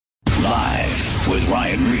with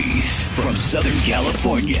Ryan Ries from Southern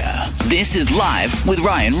California. This is Live with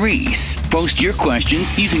Ryan Ries. Post your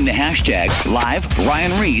questions using the hashtag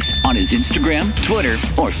 #LiveRyanRies on his Instagram, Twitter,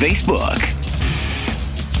 or Facebook.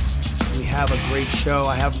 We have a great show.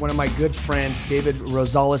 I have one of my good friends, David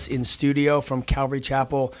Rosales, in studio from Calvary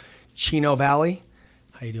Chapel, Chino Valley.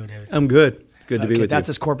 How you doing, David? I'm good. It's good to be with That's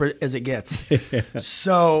you. as corporate as it gets.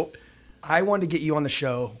 So I wanted to get you on the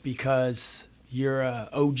show because you're a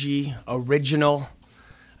OG, original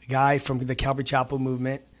guy from the Calvary Chapel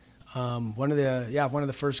movement. One of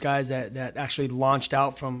the first guys that actually launched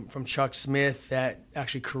out from Chuck Smith, that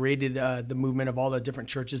actually created the movement of all the different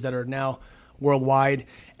churches that are now worldwide.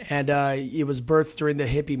 And it was birthed during the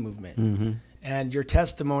hippie movement. Mm-hmm. And your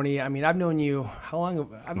testimony, I mean, I've known you, how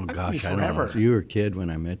long? I've known you forever. I know. So you were a kid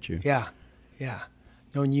when I met you. Yeah.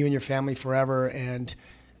 Known you and your family forever. And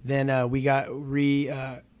then we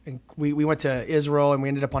went to Israel and we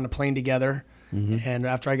ended up on a plane together. Mm-hmm. And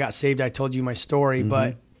after I got saved, I told you my story. Mm-hmm.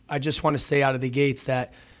 But I just want to say out of the gates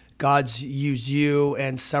that God's used you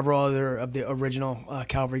and several other of the original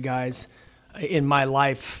Calvary guys in my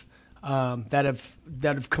life that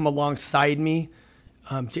have come alongside me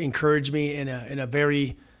to encourage me in a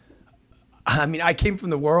very, I mean, I came from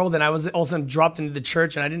the world and I was all of a sudden dropped into the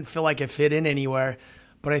church and I didn't feel like I fit in anywhere.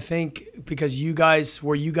 But I think because you guys,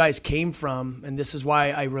 where you guys came from, and this is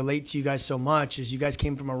why I relate to you guys so much, is you guys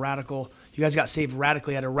came from you guys got saved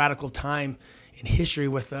radically at a radical time in history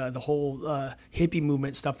with the whole hippie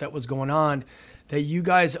movement stuff that was going on, that you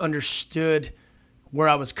guys understood where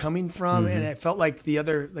I was coming from. Mm-hmm. And I felt like the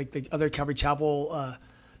other Calvary Chapel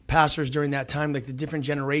pastors during that time, like the different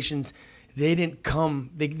generations, they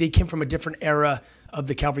came from a different era of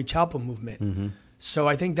the Calvary Chapel movement. Mm-hmm. So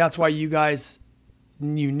I think that's why you guys,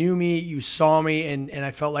 you knew me, you saw me, and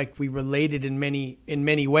I felt like we related in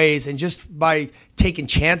many ways, and just by taking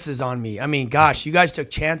chances on me. I mean, gosh, you guys took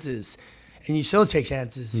chances, and you still take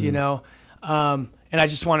chances, you know. And I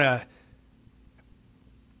just want to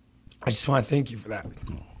thank you for that.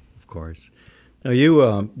 Oh, of course. No,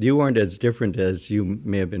 you weren't as different as you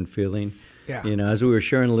may have been feeling. Yeah. You know, as we were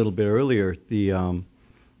sharing a little bit earlier, the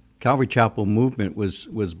Calvary Chapel movement was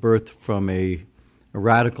birthed from a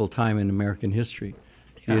radical time in American history.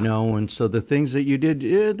 Yeah. You know, and so the things that you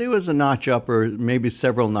did, there was a notch up or maybe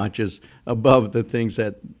several notches above the things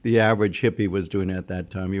that the average hippie was doing at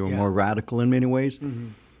that time. You were more radical in many ways. Mm-hmm.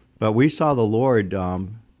 But we saw the Lord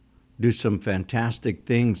do some fantastic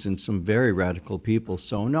things in some very radical people.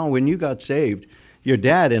 So, no, when you got saved, your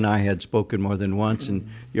dad and I had spoken more than once, and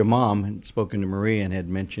your mom had spoken to Marie and had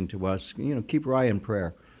mentioned to us, you know, keep Ryan in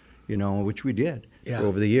prayer, you know, which we did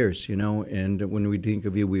over the years, you know, and when we think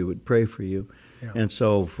of you, we would pray for you. Yeah. And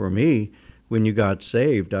so for me, when you got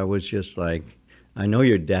saved, I was just like, I know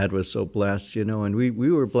your dad was so blessed, you know, and we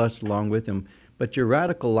were blessed along with him. But your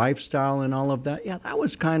radical lifestyle and all of that, that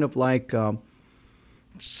was kind of like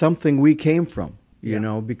something we came from, you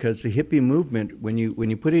know, because the hippie movement, when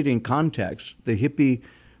you put it in context, the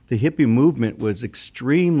hippie movement was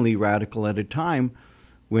extremely radical at a time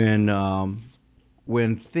when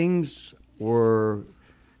things were,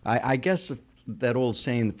 I guess that old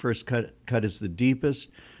saying, the first cut is the deepest.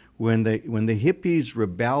 When the hippies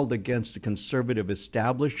rebelled against the conservative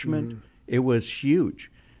establishment, it was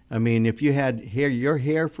huge. I mean, if you had your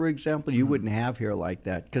hair, for example, you wouldn't have hair like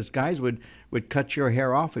that, because guys would cut your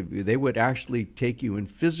hair off of you. They would actually take you and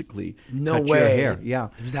physically cut your hair. Yeah,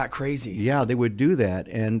 it was that crazy. Yeah, they would do that,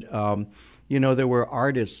 and you know, there were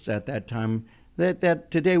artists at that time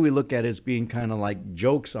that today we look at as being kind of like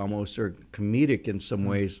jokes almost, or comedic in some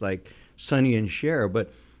ways, like Sonny and Cher.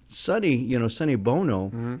 But Sonny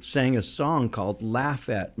Bono sang a song called "Laugh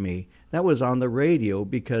at Me." That was on the radio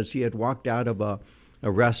because he had walked out of a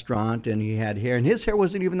restaurant and he had hair, and his hair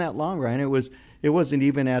wasn't even that long, right? It wasn't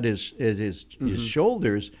even at his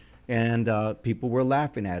shoulders, and people were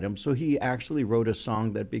laughing at him. So he actually wrote a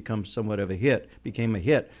song that became a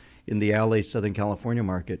hit in the LA Southern California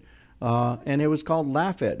market, and it was called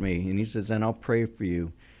 "Laugh at Me." And he says, "And I'll pray for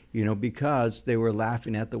you," you know, because they were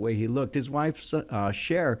laughing at the way he looked. His wife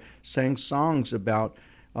Cher sang songs about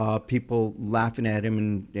people laughing at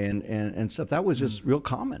him and stuff. That was just real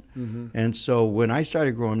common. Mm-hmm. And so when I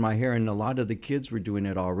started growing my hair, and a lot of the kids were doing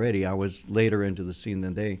it already, I was later into the scene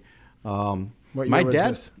than they. What year was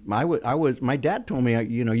this? My dad told me,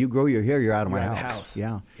 you know, you grow your hair, you're out of my house.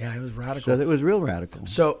 Yeah, it was radical. So it was real radical.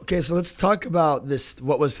 So let's talk about this.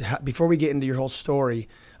 What was before we get into your whole story?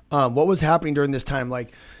 What was happening during this time?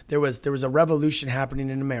 Like there was a revolution happening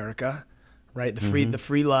in America. Right, the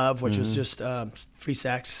free love, which was just free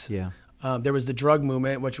sex. Yeah. There was the drug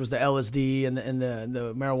movement, which was the LSD and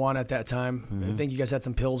the marijuana at that time. I think you guys had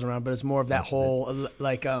some pills around, but it's more of that whole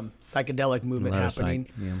like psychedelic movement happening.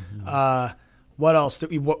 What else?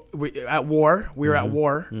 We at war. We were at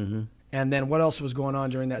war. And then what else was going on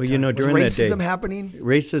during that time? During was racism that day, happening?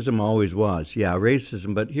 Racism always was,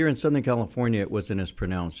 racism. But here in Southern California, it wasn't as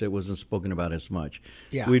pronounced. It wasn't spoken about as much.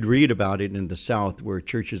 Yeah. We'd read about it in the South where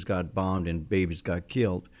churches got bombed and babies got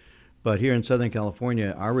killed. But here in Southern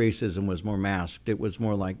California, our racism was more masked. It was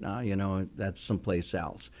more like, that's someplace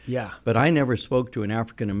else. Yeah. But I never spoke to an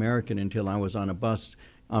African American until I was on a bus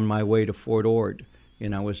on my way to Fort Ord,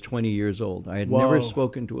 and I was 20 years old. I had never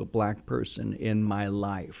spoken to a black person in my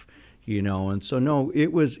life. And so no,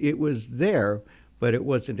 it was there, but it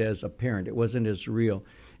wasn't as apparent. It wasn't as real.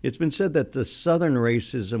 It's been said that the Southern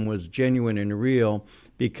racism was genuine and real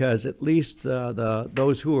because at least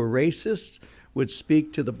those who were racists would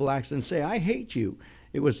speak to the blacks and say, "I hate you."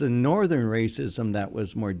 It was the Northern racism that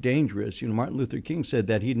was more dangerous. Martin Luther King said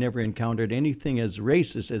that he'd never encountered anything as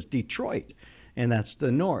racist as Detroit, and that's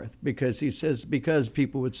the North, because he says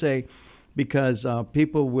people will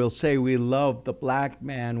say we love the black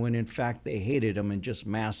man when in fact they hated him and just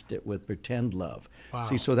masked it with pretend love. Wow.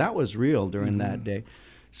 See, so that was real during that day.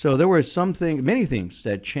 So there were many things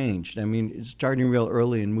that changed. I mean, starting real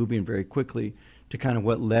early and moving very quickly to kind of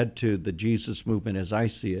what led to the Jesus movement as I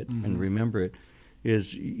see it and remember it,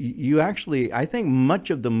 is I think much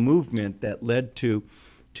of the movement that led to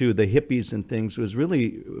the hippies and things was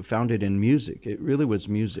really founded in music. It really was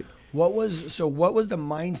music. What was the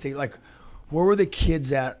mind state? Like, where were the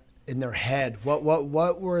kids at in their head? What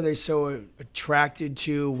were they so attracted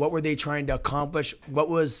to? What were they trying to accomplish? What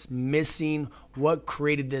was missing? What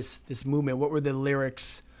created this movement? What were the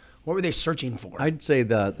lyrics? What were they searching for? I'd say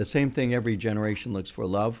the same thing every generation looks for: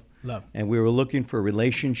 love. Love. And we were looking for a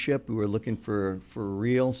relationship. We were looking for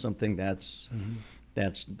real, something that's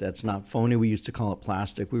not phony. We used to call it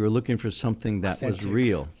plastic. We were looking for something that was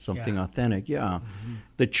real, something authentic. Yeah.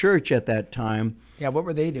 The church at that time. Yeah, what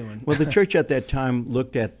were they doing? Well, the church at that time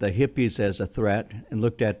looked at the hippies as a threat and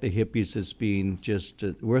looked at the hippies as being just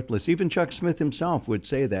worthless. Even Chuck Smith himself would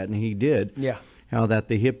say that, and he did. Yeah. How that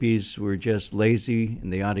the hippies were just lazy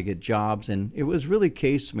and they ought to get jobs. And it was really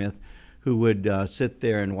Kay Smith who would sit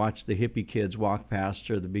there and watch the hippie kids walk past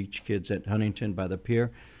her, the beach kids at Huntington by the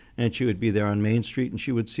pier. And she would be there on Main Street, and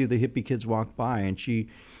she would see the hippie kids walk by, and she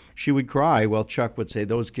would cry. Well, Chuck would say,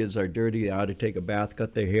 "Those kids are dirty. They ought to take a bath,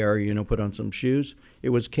 cut their hair, put on some shoes." It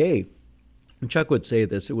was Kay. And Chuck would say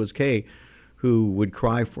this. It was Kay who would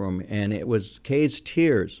cry for him, and it was Kay's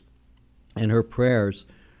tears and her prayers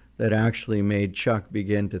that actually made Chuck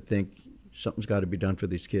begin to think something's got to be done for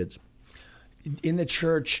these kids. In the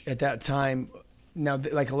church at that time, now,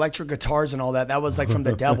 like electric guitars and all that was like from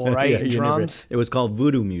the devil, right? And drums? It was called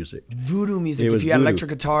voodoo music. Voodoo music. If you had electric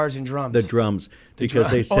guitars and drums. The drums.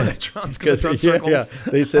 Because they said, the drums, because the drum circles.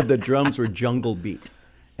 Yeah. They said the drums were jungle beat,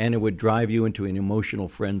 and it would drive you into an emotional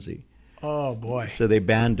frenzy. Oh, boy. So they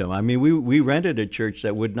banned them. I mean, we rented a church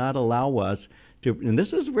that would not allow us to, and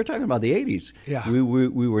we're talking about the 80s. Yeah.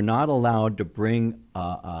 We were not allowed to bring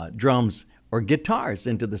drums or guitars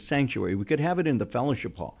into the sanctuary. We could have it in the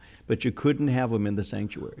fellowship hall, but you couldn't have them in the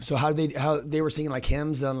sanctuary. So how they were singing like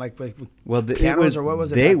hymns on like with pianos, or what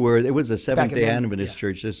was it? It was a Seventh-day Adventist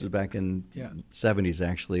church. This was back in the 70s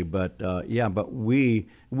actually, but but we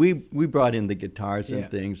brought in the guitars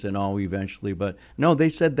and things and all eventually, but no, they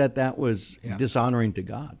said that was dishonoring to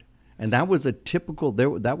God, and that was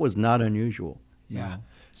that was not unusual. Yeah.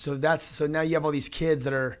 So now you have all these kids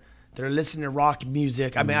that are listening to rock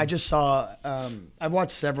music. I mean, I just saw, I've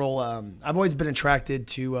watched several, I've always been attracted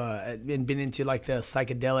to, and been into like the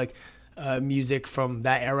psychedelic music from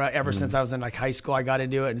that era. Ever since I was in like high school, I got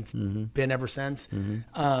into it, and it's been ever since.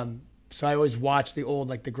 So I always watch the old,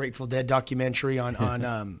 like the Grateful Dead documentary on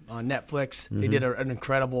Netflix. They did an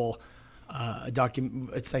incredible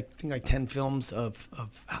it's like, I think like 10 films of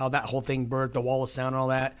how that whole thing birthed, the Wall of Sound and all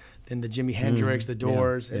that. Then the Jimi Hendrix, the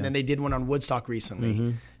Doors, and then they did one on Woodstock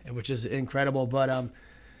recently, which is incredible. But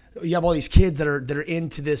you have all these kids that are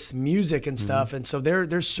into this music and stuff, and so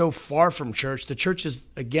they're so far from church. The church is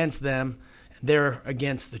against them, and they're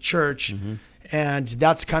against the church, and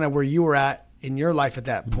that's kind of where you were at in your life at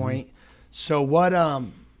that point. So what,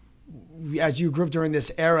 as you grew up during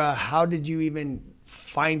this era, how did you even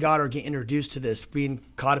find God or get introduced to this, being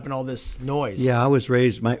caught up in all this noise? Yeah, I was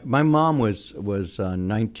raised. My mom was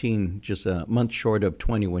 19, just a month short of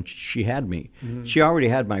 20 when she had me. She already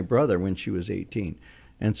had my brother when she was 18,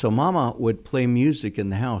 and so Mama would play music in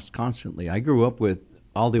the house constantly. I grew up with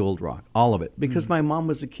all the old rock, all of it, because my mom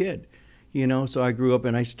was a kid. You know, so I grew up,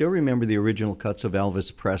 and I still remember the original cuts of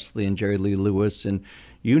Elvis Presley and Jerry Lee Lewis, and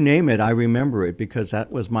you name it, I remember it because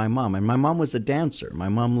that was my mom. And my mom was a dancer. My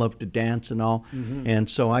mom loved to dance and all. And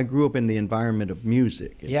so I grew up in the environment of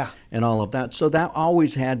music and all of that. So that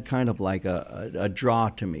always had kind of like a draw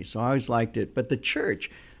to me. So I always liked it. But the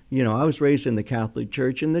church, you know, I was raised in the Catholic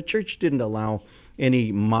Church, and the church didn't allow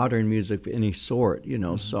any modern music of any sort, you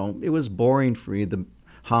know. So it was boring for me. The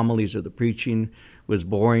homilies or the preaching was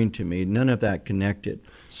boring to me. None of that connected.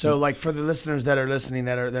 So, like, for the listeners that are listening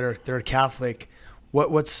that are Catholic, what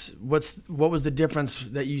was the difference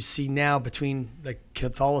that you see now between like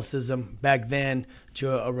Catholicism back then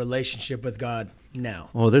to a relationship with God now?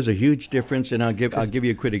 Oh, there's a huge difference, and I'll give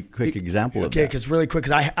you a quick example of that. Okay, because really quick,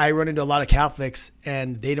 because I run into a lot of Catholics,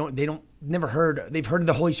 and they've heard of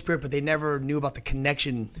the Holy Spirit, but they never knew about the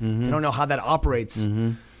connection. They don't know how that operates.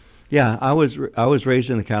 Yeah, I was raised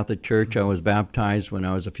in the Catholic Church. I was baptized when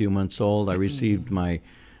I was a few months old. I received my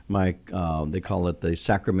they call it the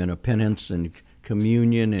sacrament of penance and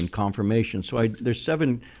communion and confirmation. So there's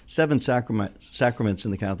seven sacraments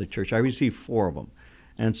in the Catholic Church. I received 4 of them,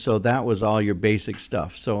 and so that was all your basic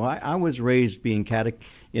stuff. So I was raised being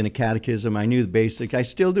in a catechism. I knew the basic. I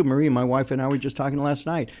still do. Marie, my wife, and I were just talking last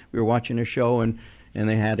night. We were watching a show, and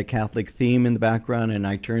they had a Catholic theme in the background, and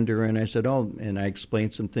I turned to her and I said, oh, and I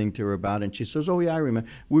explained something to her about it, and she says, oh, yeah, I remember.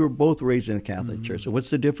 We were both raised in the Catholic Church. So what's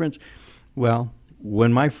the difference? Well,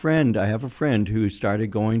 when I have a friend who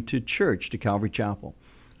started going to church, to Calvary Chapel.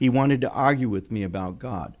 He wanted to argue with me about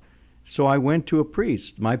God. So I went to a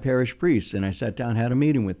priest, my parish priest, and I sat down, had a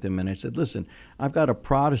meeting with him, and I said, listen, I've got a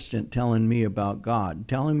Protestant telling me about God,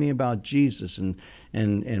 telling me about Jesus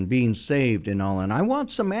and being saved and all, and I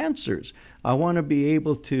want some answers. I want to be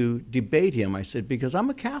able to debate him. I said, because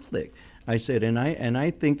I'm a Catholic. I said, and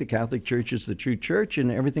I think the Catholic Church is the true church,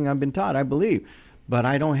 and everything I've been taught, I believe. But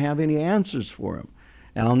I don't have any answers for him.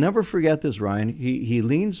 And I'll never forget this, Ryan. He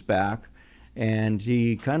leans back, and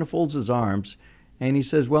he kind of folds his arms, and he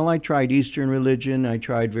says, well, I tried Eastern religion. I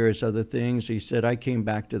tried various other things. He said, I came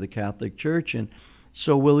back to the Catholic Church, and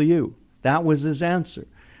so will you. That was his answer.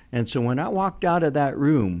 And so when I walked out of that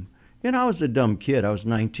room, you know, I was a dumb kid. I was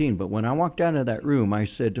 19. But when I walked out of that room, I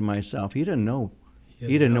said to myself, he didn't know.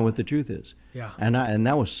 He didn't know what the truth is. Yeah. And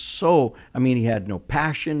that was so, I mean, he had no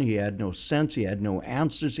passion, he had no sense, he had no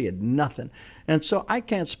answers, he had nothing. And so I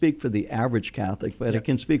can't speak for the average Catholic, but I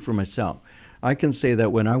can speak for myself. I can say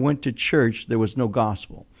that when I went to church, there was no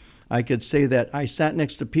gospel. I could say that I sat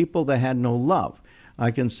next to people that had no love. I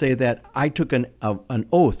can say that I took an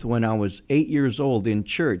oath when I was 8 years old in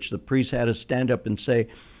church. The priest had to stand up and say,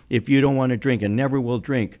 if you don't want to drink and never will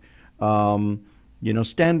drink, you know,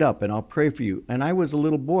 stand up and I'll pray for you. And I was a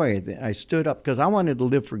little boy. I stood up because I wanted to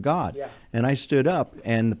live for God. Yeah. And I stood up,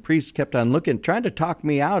 and the priest kept on looking, trying to talk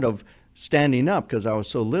me out of standing up because I was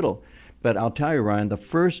so little. But I'll tell you, Ryan, the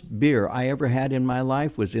first beer I ever had in my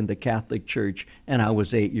life was in the Catholic Church, and I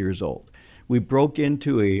was 8 years old. We broke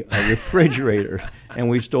into a refrigerator, and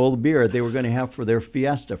we stole the beer they were going to have for their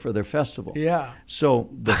fiesta, for their festival. Yeah. So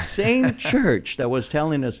the same church that was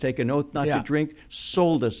telling us take an oath not to drink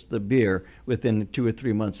sold us the beer within 2 or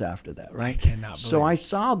 3 months after that, right? I cannot believe So I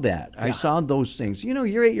saw that. Yeah. I saw those things. You know,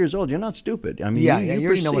 you're 8 years old. You're not stupid. I mean, you perceive,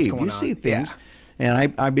 already know what's going on. You see things. Yeah.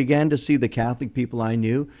 And I began to see the Catholic people I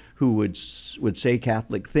knew who would say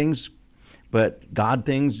Catholic things, but God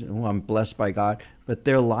things. Oh, I'm blessed by God. But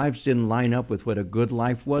their lives didn't line up with what a good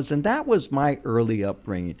life was. And that was my early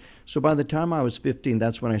upbringing. So by the time I was 15,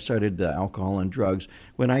 that's when I started alcohol and drugs.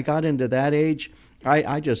 When I got into that age,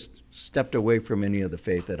 I just stepped away from any of the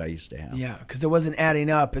faith that I used to have. Yeah, because it wasn't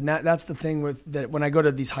adding up. And that's the thing with that. When I go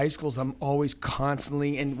to these high schools, I'm always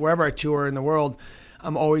constantly, and wherever I tour in the world,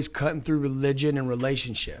 I'm always cutting through religion and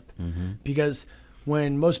relationship. Because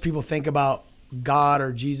when most people think about God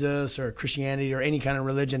or Jesus or Christianity or any kind of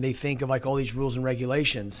religion, they think of like all these rules and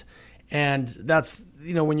regulations. And that's,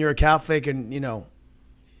 you know, when you're a Catholic and, you know,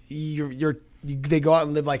 they go out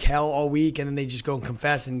and live like hell all week, and then they just go and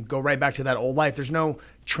confess and go right back to that old life. There's no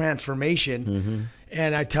transformation.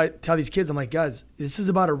 And I tell these kids, I'm like, guys, this is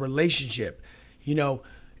about a relationship. You know,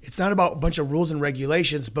 it's not about a bunch of rules and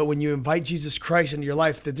regulations, but when you invite Jesus Christ into your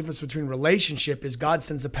life, the difference between relationship is God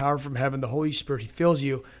sends the power from heaven, the Holy Spirit, he fills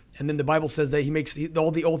you. And then the Bible says that he makes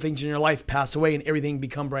all the old things in your life pass away and everything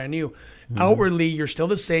become brand new. Outwardly, you're still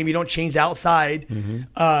the same. You don't change outside.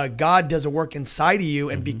 God does a work inside of you.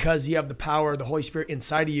 And because you have the power of the Holy Spirit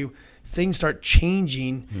inside of you, things start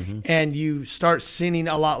changing and you start sinning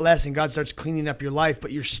a lot less, and God starts cleaning up your life,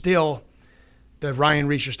 but you're still the Ryan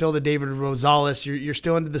Ries, you're still the David Rosales, you're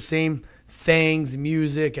still into the same things,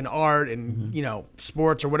 music and art and, you know,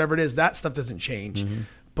 sports or whatever it is. That stuff doesn't change.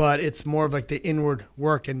 but it's more of like the inward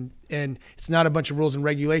work, and it's not a bunch of rules and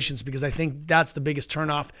regulations, because I think that's the biggest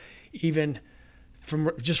turnoff, even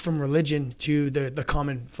from religion to the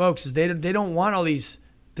common folks, is they don't want all these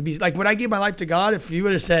to be like, when I gave my life to God, if you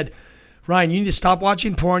would have said, Ryan, you need to stop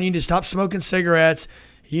watching porn, you need to stop smoking cigarettes,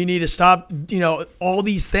 you need to stop, all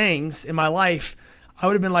these things in my life, I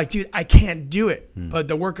would have been like, dude, I can't do it. But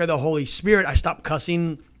the work of the Holy Spirit, I stopped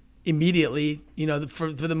cussing immediately,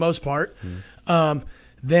 for the most part.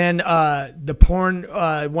 Then the porn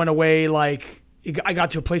went away. Like, I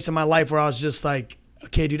got to a place in my life where I was just like,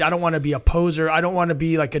 okay, dude, I don't want to be a poser. I don't want to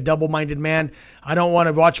be like a double-minded man. I don't want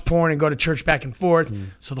to watch porn and go to church back and forth.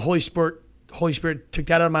 So the Holy Spirit took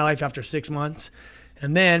that out of my life after 6 months.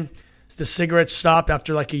 And then the cigarettes stopped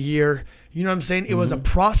after like a year. You know what I'm saying? It was a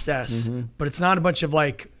process, but it's not a bunch of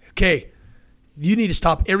like, okay, you need to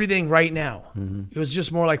stop everything right now. It was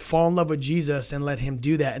just more like fall in love with Jesus and let him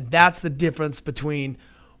do that. And that's the difference between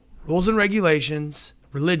rules and regulations,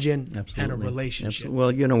 religion, and a relationship.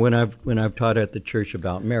 Well, when I've taught at the church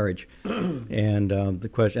about marriage, and the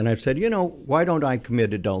question, and I've said, why don't I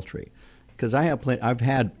commit adultery? Because I've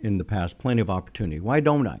had in the past plenty of opportunity. Why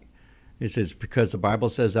don't I? It says, because the Bible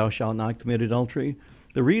says thou shalt not commit adultery.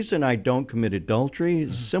 The reason I don't commit adultery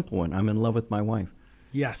is a simple one. I'm in love with my wife.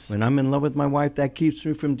 Yes. When I'm in love with my wife, that keeps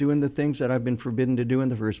me from doing the things that I've been forbidden to do in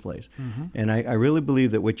the first place. And I really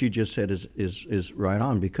believe that what you just said is right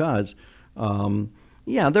on, because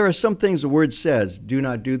there are some things the Word says, do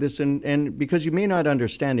not do this, and because you may not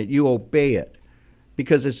understand it, you obey it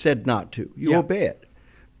because it said not to. You obey it.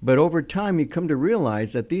 But over time, you come to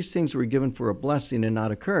realize that these things were given for a blessing and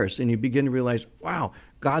not a curse, and you begin to realize, wow,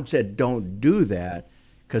 God said don't do that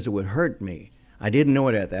because it would hurt me. I didn't know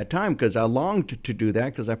it at that time because I longed to do that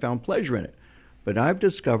because I found pleasure in it. But I've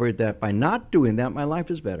discovered that by not doing that, my life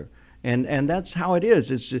is better. And that's how it is.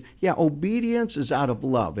 It's obedience is out of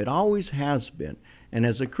love. It always has been. And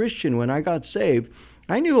as a Christian, when I got saved,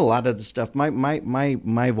 I knew a lot of the stuff.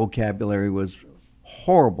 My vocabulary was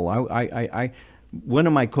horrible. One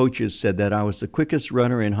of my coaches said that I was the quickest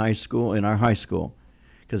runner in our high school,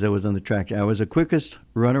 because I was on the track. I was the quickest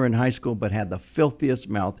runner in high school, but had the filthiest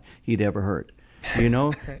mouth he'd ever heard.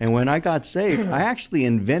 And when I got saved, I actually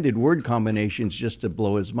invented word combinations just to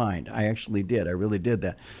blow his mind. I actually did. I really did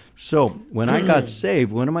that. So when I got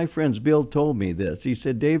saved, one of my friends, Bill, told me this. He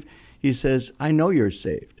said, Dave, he says, I know you're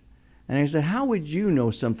saved. And I said, how would you know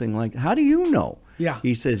something like that? How do you know? Yeah.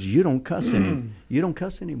 He says, you don't cuss anymore. You don't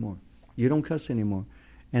cuss anymore. You don't cuss anymore.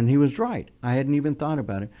 And he was right. I hadn't even thought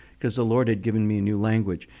about it because the Lord had given me a new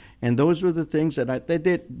language. And those were the things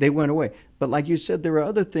that they went away. But like you said, there are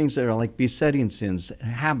other things that are like besetting sins,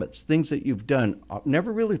 habits, things that you've done,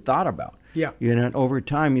 never really thought about. Yeah. Over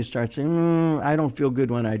time you start saying, I don't feel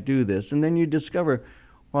good when I do this. And then you discover,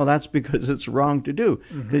 well, that's because it's wrong to do.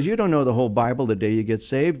 Because you don't know the whole Bible the day you get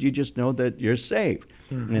saved. You just know that you're saved.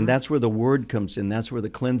 And that's where the Word comes in. That's where the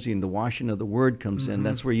cleansing, the washing of the Word comes in.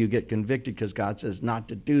 That's where you get convicted because God says not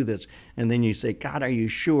to do this. And then you say, God, are you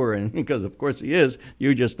sure? And because, of course, He is.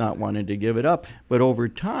 You're just not wanting to give it up. But over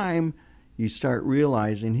time, you start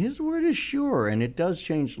realizing His Word is sure, and it does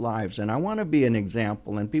change lives. And I want to be an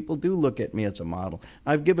example, and people do look at me as a model.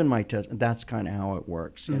 I've given my test. That's kind of how it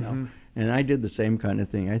works, you know. And I did the same kind of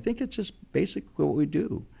thing. I think it's just basically what we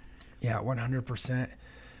do. Yeah, 100%.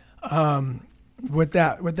 With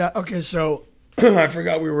that. Okay, so I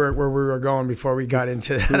forgot where we were going before we got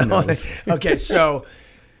into that. Okay, so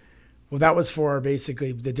that was for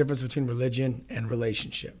basically the difference between religion and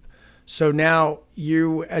relationship. So now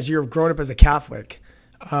as you're growing up as a Catholic,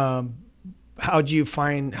 how'd you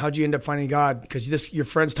end up finding God? Because your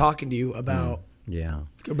friend's talking to you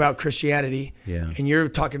about Christianity, and you're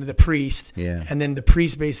talking to the priest, and then the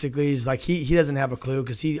priest basically is like he doesn't have a clue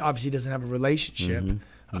because he obviously doesn't have a relationship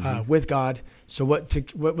with God. So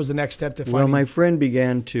what was the next step to finding? Well, my friend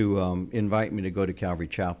began to invite me to go to Calvary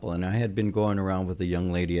Chapel, and I had been going around with a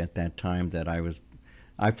young lady at that time that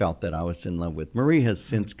I felt that I was in love with. Marie has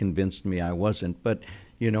since convinced me I wasn't, but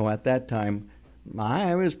at that time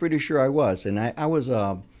I was pretty sure I was, and I was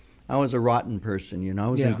a rotten person, I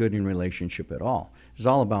wasn't good in relationship at all. It was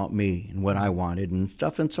all about me and what I wanted and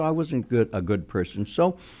stuff, and so I wasn't a good person.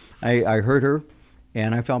 So I hurt her,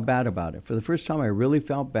 and I felt bad about it. For the first time, I really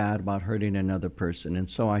felt bad about hurting another person, and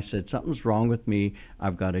so I said, something's wrong with me.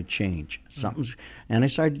 I've got to change. And I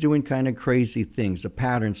started doing kind of crazy things. The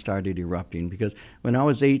pattern started erupting because when I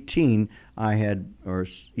was 18, I had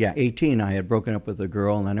broken up with a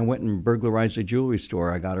girl, and then I went and burglarized a jewelry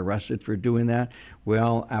store. I got arrested for doing that.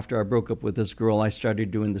 Well, after I broke up with this girl, I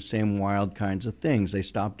started doing the same wild kinds of things. I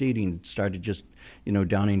stopped eating, started just,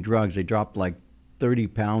 downing drugs. I dropped like 30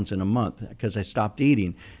 pounds in a month because I stopped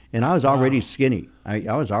eating. And I was already skinny. I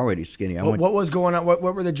was already skinny. What was going on? What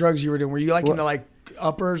were the drugs you were doing? Were you into like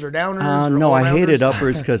uppers or downers? Or no, I all-rounders? hated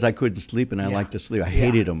uppers because I couldn't sleep, and I liked to sleep. I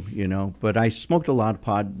hated them, you know. But I smoked a lot of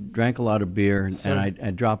pot, drank a lot of beer, and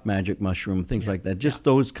I dropped magic mushroom, things like that. Just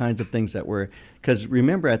those kinds of things that were, because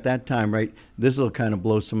remember at that time, right, this will kind of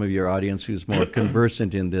blow some of your audience who's more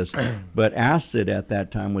conversant in this, but acid at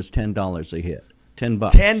that time was $10 a hit. $10.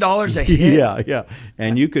 $10 a hit. Yeah.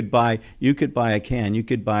 And you could buy a can, you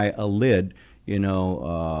could buy a lid. You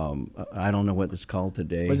know, I don't know what it's called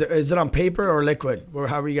today. Is it on paper or liquid? Or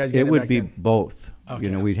how were you guys getting it? It would back be then? both. Okay.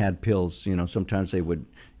 You know, we'd had pills. You know, sometimes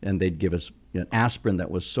they'd give us aspirin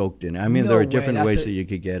that was soaked in it. I mean, there were different ways that you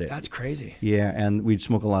could get it. That's crazy. Yeah, and we'd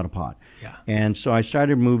smoke a lot of pot. Yeah. And so I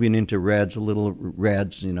started moving into little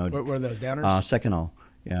reds. You know, What were those, downers? Seconal.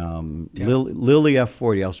 Lily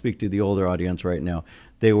F40. I'll speak to the older audience right now.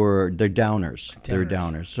 They're downers. They're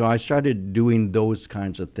downers. So I started doing those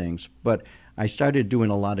kinds of things, but I started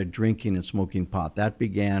doing a lot of drinking and smoking pot. That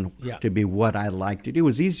began to be what I liked to do. It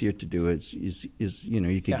was easier to do. You know,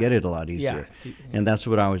 you could get it a lot easier. And that's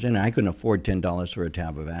what I was in. I couldn't afford $10 for a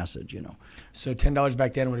tab of acid, you know. So $10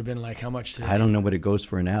 back then would have been like how much today? I don't know what it goes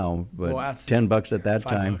for now, but $10 at that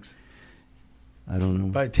time. $5. I don't know.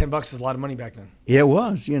 But $10 is a lot of money back then. Yeah, it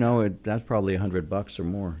was. You know, that's probably $100 or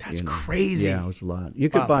more. That's you know. crazy. Yeah, it was a lot. You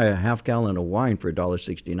could buy a half gallon of wine for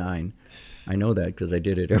 $1.69. I know that because I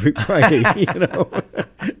did it every Friday. You know,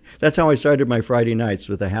 that's how I started my Friday nights,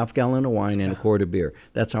 with a half gallon of wine and a quart of beer.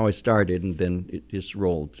 That's how I started, and then it just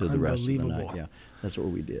rolled to the rest of the night. Yeah, that's what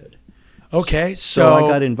we did. Okay, so I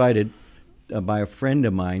got invited by a friend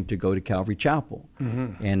of mine to go to Calvary Chapel,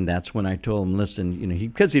 and that's when I told him, listen, you know,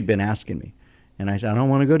 because he'd been asking me. And I said, I don't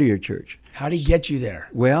want to go to your church. How did he get you there?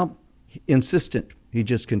 Well, insistent. He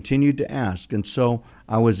just continued to ask. And so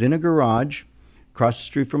I was in a garage across the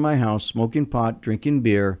street from my house, smoking pot, drinking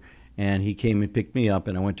beer, and he came and picked me up,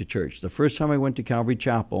 and I went to church. The first time I went to Calvary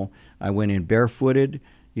Chapel, I went in barefooted,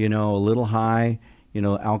 you know, a little high, you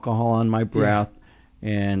know, alcohol on my breath.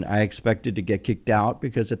 And I expected to get kicked out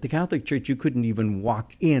because at the Catholic Church, you couldn't even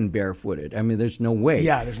walk in barefooted. I mean, there's no way.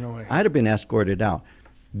 Yeah, there's no way. I'd have been escorted out.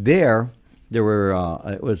 There were,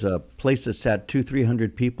 it was a place that sat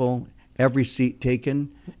 200-300 people, every seat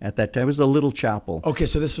taken at that time. It was a little chapel. Okay,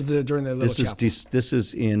 so this was during the little chapel. This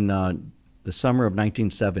is in the summer of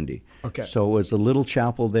 1970. Okay. So it was a little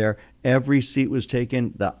chapel there. Every seat was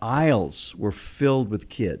taken. The aisles were filled with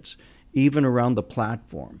kids, even around the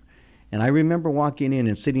platform. And I remember walking in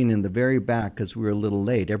and sitting in the very back because we were a little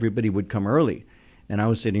late. Everybody would come early. And I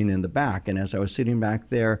was sitting in the back, and as I was sitting back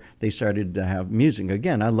there, they started to have music.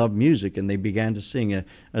 Again, I love music, and they began to sing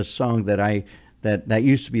a song that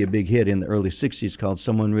used to be a big hit in the early 60s called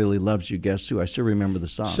Someone Really Loves You, Guess Who? I still remember the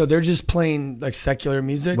song. So they're just playing like secular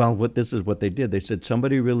music? Well, this is what they did. They said,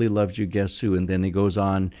 somebody really loves you, guess who? And then he goes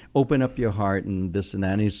on, open up your heart and this and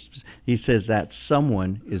that. And he says that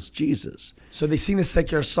someone is Jesus. So they sing the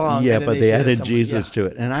secular song. Yeah, and then but they added someone, Jesus to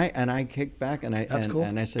it. And I kicked back and cool.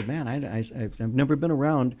 And I said, man, I've never been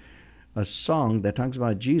around a song that talks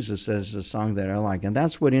about Jesus as a song that I like. And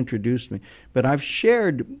that's what introduced me. But I've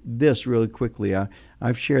shared this really quickly.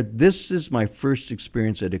 I've shared this is my first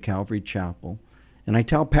experience at a Calvary Chapel. And I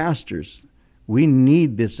tell pastors, we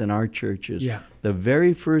need this in our churches. Yeah. The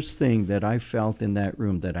very first thing that I felt in that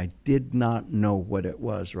room that I did not know what it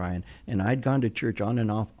was, Ryan, and I'd gone to church on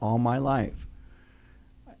and off all my life.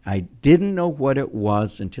 I didn't know what it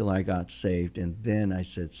was until I got saved. And then I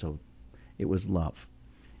said, so it was love.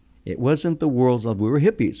 It wasn't the world's love. We were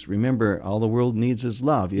hippies. Remember, all the world needs is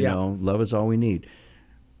love. You know, love is all we need.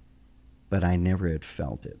 But I never had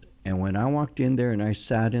felt it. And when I walked in there and I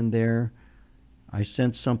sat in there, I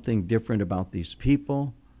sensed something different about these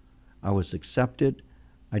people. I was accepted.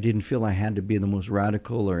 I didn't feel I had to be the most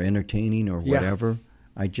radical or entertaining or whatever.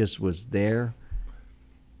 I just was there.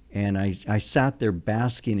 And I sat there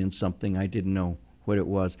basking in something I didn't know what it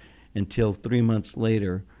was until 3 months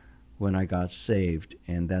later, when I got saved,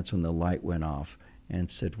 and that's when the light went off and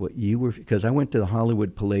said, what you were, because I went to the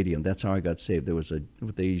Hollywood Palladium. That's how I got saved. There was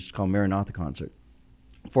what they used to call Maranatha concert.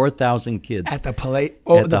 4,000 kids. At the Palladium.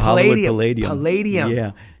 Hollywood Palladium. Palladium.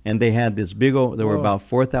 Yeah. And they had this big there were about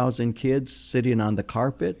 4,000 kids sitting on the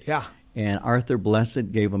carpet. Yeah. And Arthur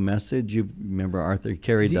Blessed gave a message. You remember Arthur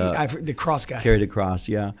carried the cross guy. Carried a cross,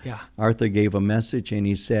 yeah. Yeah. Arthur gave a message, and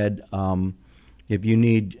he said, if you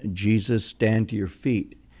need Jesus, stand to your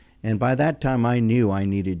feet. And by that time, I knew I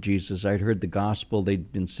needed Jesus. I'd heard the gospel.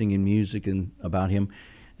 They'd been singing music about him.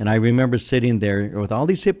 And I remember sitting there with all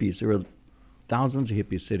these hippies. There were thousands of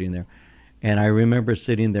hippies sitting there. And I remember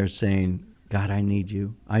sitting there saying, God, I need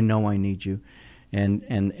you. I know I need you.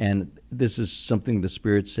 And this is something the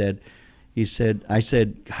Spirit said. He said, I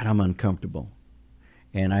said, God, I'm uncomfortable.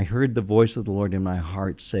 And I heard the voice of the Lord in my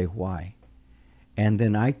heart say, why? And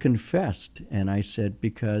then I confessed, and I said,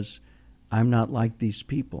 because I'm not like these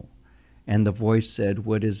people. And the voice said,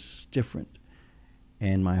 what is different?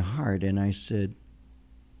 And my heart, and I said,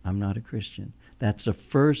 I'm not a Christian. That's the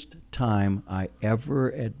first time I ever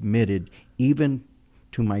admitted, even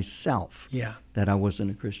to myself, that I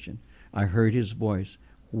wasn't a Christian. I heard his voice.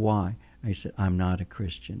 Why? I said, I'm not a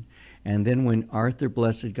Christian. And then when Arthur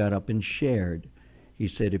Blessed got up and shared, he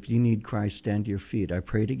said, if you need Christ, stand to your feet. I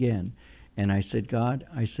prayed again. And I said, God,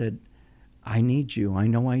 I said, I need you. I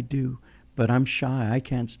know I do. But I'm shy. I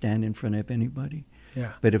can't stand in front of anybody.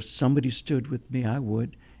 Yeah. But if somebody stood with me, I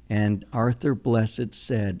would. And Arthur Blessed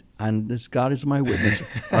said, and this God is my witness,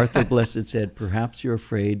 Arthur Blessed said, perhaps you're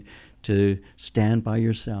afraid to stand by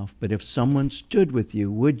yourself, but if someone stood with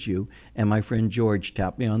you, would you? And my friend George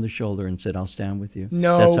tapped me on the shoulder and said, I'll stand with you.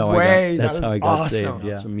 No way. That's how I got awesome. saved.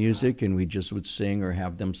 Yeah. Some music, and we just would sing or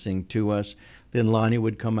have them sing to us. Then Lonnie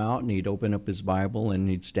would come out, and he'd open up his Bible, and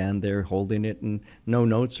he'd stand there holding it, and no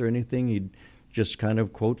notes or anything. He'd just kind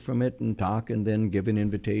of quote from it and talk, and then give an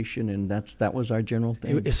invitation, and that was our general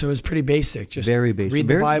thing. So it was pretty basic, just very basic, read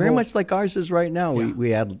the Bible. Very much like ours is right now. Yeah.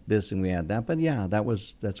 We add this and we add that, but yeah,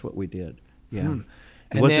 that's what we did. Yeah, it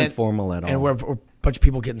And wasn't formal at all. And we're a bunch of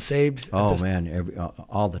people getting saved. Oh man,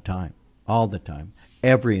 all the time,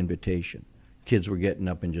 every invitation. Kids were getting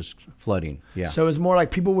up and just flooding. Yeah. So it was more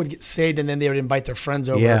like people would get saved and then they would invite their friends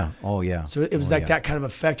over. Yeah. Oh yeah. So it was that kind of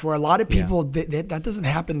effect where a lot of people that doesn't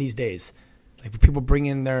happen these days. Like people bring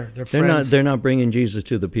in their friends. They're not bringing Jesus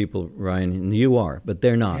to the people, Ryan, and you are, but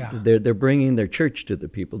they're not. Yeah. They're bringing their church to the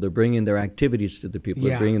people. They're bringing their activities to the people.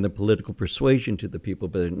 They're bringing their political persuasion to the people,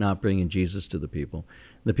 but they're not bringing Jesus to the people.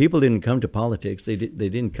 The people didn't come to politics. They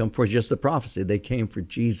didn't come for just the prophecy. They came for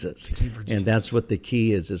Jesus. And that's what the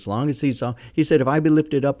key is. As long as he said, if I be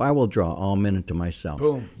lifted up, I will draw all men unto myself.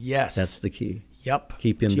 Boom. Yes. That's the key. Yep.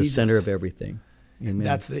 Keep him the center of everything. Amen.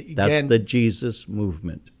 That's the Jesus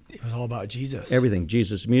movement. It was all about Jesus. Everything.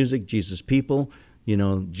 Jesus music, Jesus people,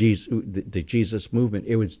 Jesus, the Jesus movement.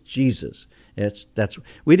 It was Jesus.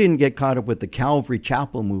 We didn't get caught up with the Calvary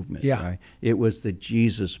Chapel movement. Yeah. Right? It was the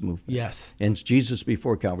Jesus movement. Yes. And it's Jesus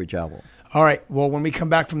before Calvary Chapel. All right. Well, when we come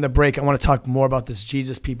back from the break, I want to talk more about this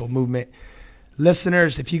Jesus people movement.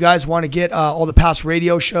 Listeners, if you guys want to get all the past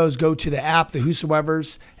radio shows, go to the app, the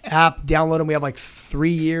Whosoever's app, download them. We have like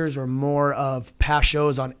 3 years or more of past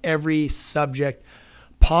shows on every subject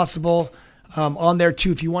possible. On there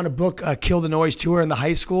too, if you want to book a Kill the Noise tour in the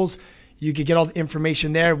high schools, you could get all the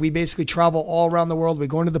information there. We basically travel all around the world. We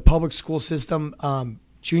go into the public school system,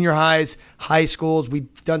 junior highs, high schools.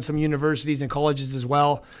 We've done some universities and colleges as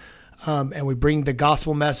well. And we bring the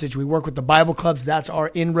gospel message. We work with the Bible clubs. That's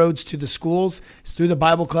our inroads to the schools. It's through the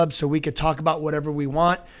Bible clubs, so we could talk about whatever we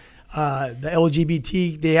want. The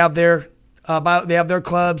LGBT, they have their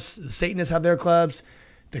clubs. The Satanists have their clubs.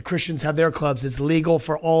 The Christians have their clubs. It's legal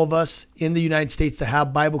for all of us in the United States to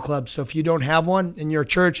have Bible clubs. So if you don't have one in your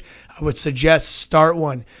church, I would suggest start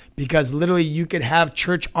one, because literally you could have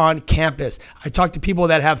church on campus. I talk to people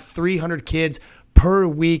that have 300 kids per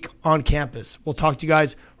week on campus. We'll talk to you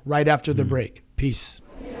guys right after the break. Peace.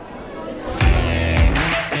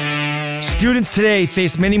 Students today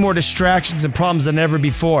face many more distractions and problems than ever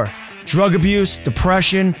before. Drug abuse,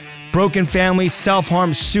 depression, broken families,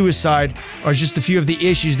 self-harm, suicide are just a few of the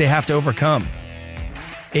issues they have to overcome.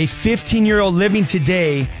 A 15-year-old living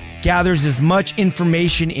today gathers as much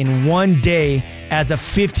information in one day as a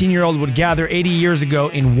 15-year-old would gather 80 years ago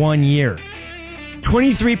in 1 year.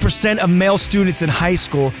 23% of male students in high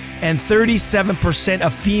school and 37%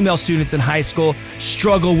 of female students in high school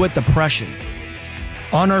struggle with depression.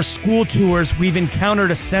 On our school tours, we've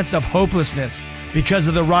encountered a sense of hopelessness because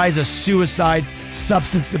of the rise of suicide,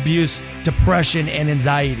 substance abuse, depression, and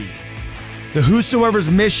anxiety. The Whosoever's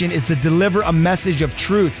mission is to deliver a message of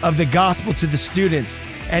truth of the gospel to the students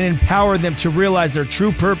and empower them to realize their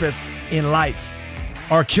true purpose in life.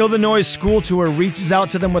 Our Kill the Noise school tour reaches out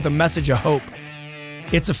to them with a message of hope.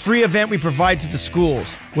 It's a free event we provide to the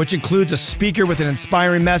schools, which includes a speaker with an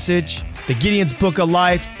inspiring message, the Gideon's Book of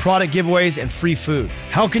Life, product giveaways, and free food.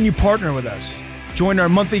 How can you partner with us? Join our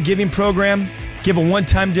monthly giving program, give a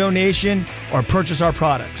one-time donation, or purchase our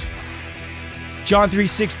products. John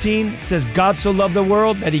 3:16 says, God so loved the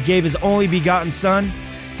world that he gave his only begotten Son,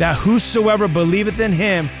 that whosoever believeth in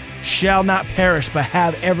him shall not perish but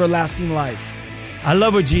have everlasting life. I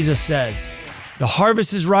love what Jesus says. The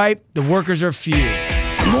harvest is ripe, the workers are few.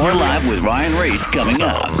 More Live with Ryan Ries coming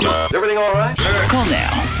up. Is everything all right? Call now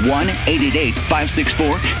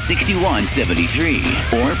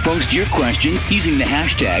 1-888-564-6173 or post your questions using the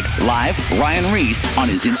hashtag #LiveRyanReese on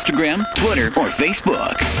his Instagram, Twitter, or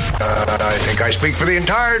Facebook. I think I speak for the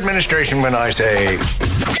entire administration when I say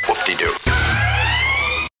whoop-de-doo.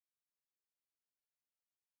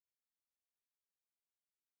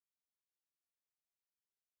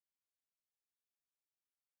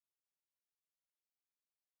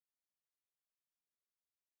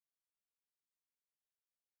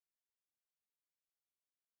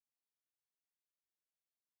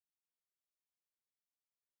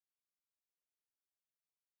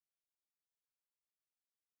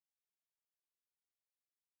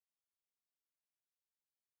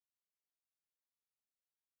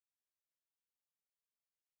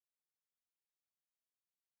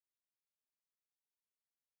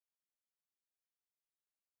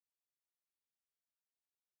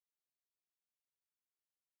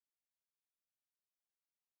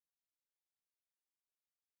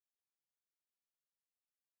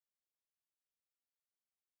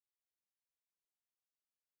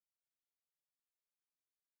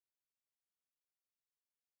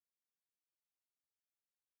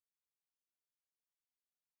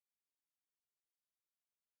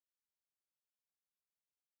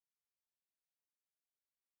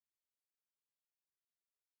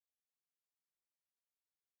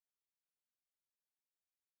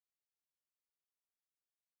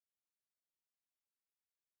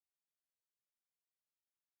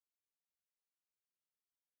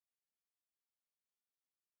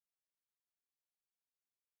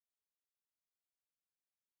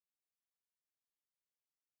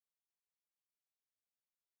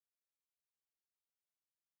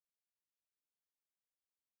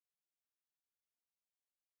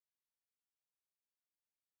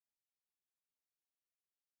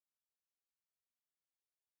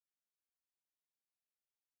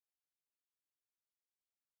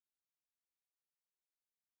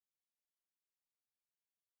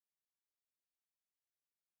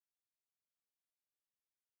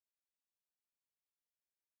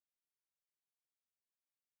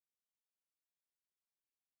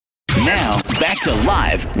 Now, back to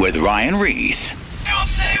Live with Ryan Ries. Don't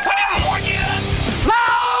say we didn't warn you.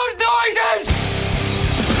 Loud noises!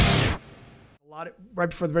 Right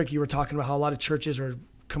before the break, you were talking about how a lot of churches are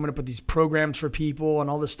coming up with these programs for people and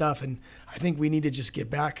all this stuff. And I think we need to just get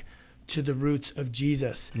back to the roots of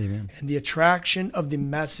Jesus. Amen. And the attraction of the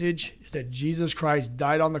message is that Jesus Christ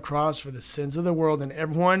died on the cross for the sins of the world. And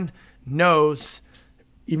everyone knows,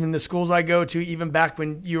 even the schools I go to, even back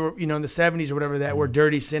when you were, in the 70s or whatever, that were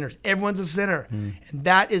dirty sinners. Everyone's a sinner. And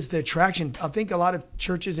that is the attraction. I think a lot of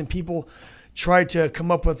churches and people try to come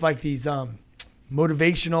up with like these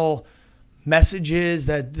motivational messages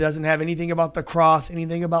that doesn't have anything about the cross,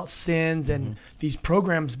 anything about sins and these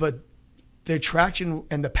programs, but the attraction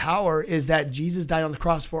and the power is that Jesus died on the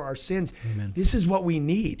cross for our sins. Amen. This is what we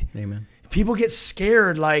need. Amen. People get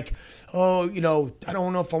scared like, oh, I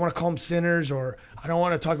don't know if I want to call them sinners, or I don't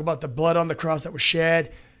want to talk about the blood on the cross that was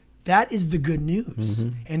shed. That is the good news.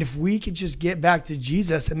 And if we could just get back to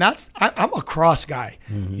Jesus, and I'm a cross guy.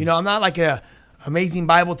 I'm not like a amazing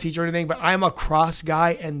Bible teacher or anything, but I'm a cross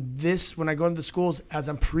guy. And this, when I go into the schools, as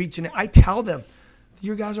I'm preaching it, I tell them,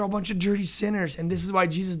 you guys are a bunch of dirty sinners, and this is why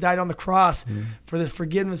Jesus died on the cross for the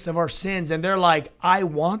forgiveness of our sins. And they're like, I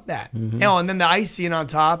want that. And then the icing on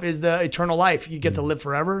top is the eternal life. You get to live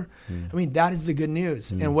forever. I mean, that is the good news.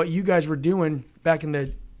 And what you guys were doing back in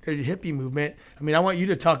the hippie movement, I mean, I want you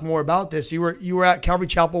to talk more about this. You were at Calvary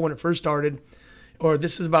Chapel when it first started, or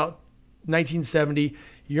this was about 1970.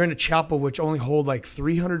 You're in a chapel which only hold like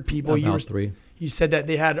 300 people. Three. You said that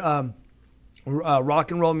they had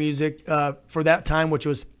rock and roll music for that time, which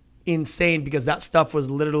was insane because that stuff was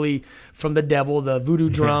literally from the devil, the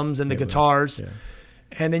voodoo drums and the guitars.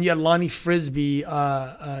 And then you had Lonnie Frisbee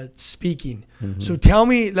speaking. So tell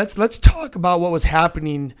me, let's talk about what was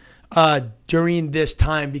happening during this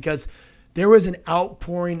time, because there was an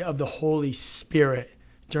outpouring of the Holy Spirit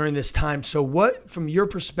during this time. So what, from your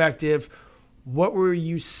perspective, what were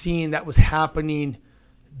you seeing that was happening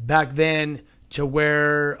back then to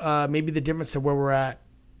where maybe the difference to where we're at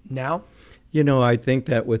now? I think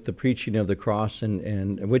that with the preaching of the cross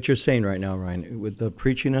and what you're saying right now, Ryan, with the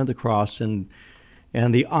preaching of the cross and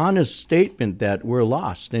the honest statement that we're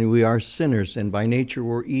lost and we are sinners and by nature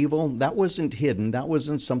we're evil, that wasn't hidden. That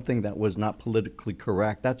wasn't something that was not politically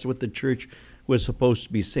correct. That's what the church was supposed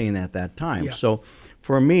to be saying at that time. Yeah. So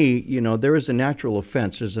for me, there is a natural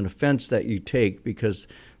offense. There's an offense that you take because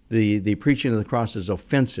the preaching of the cross is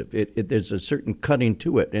offensive. There's a certain cutting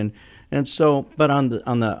to it, and so. But on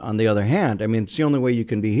the other hand, I mean, it's the only way you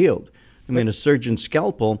can be healed. I mean, a surgeon's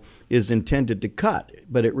scalpel is intended to cut,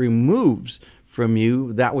 but it removes from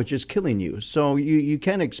you that which is killing you. So you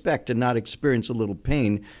can't expect to not experience a little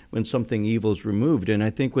pain when something evil is removed. And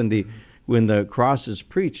I think when the cross is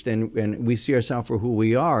preached and we see ourselves for who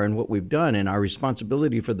we are and what we've done and our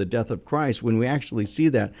responsibility for the death of Christ, when we actually see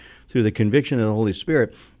that through the conviction of the Holy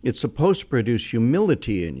Spirit, it's supposed to produce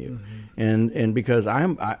humility in you. And because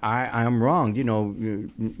I'm wrong, you know,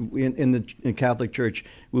 in the Catholic Church,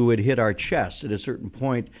 we would hit our chest at a certain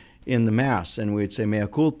point in the Mass, and we'd say, mea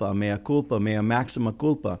culpa, mea maxima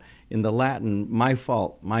culpa. In the Latin, my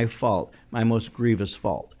fault, my most grievous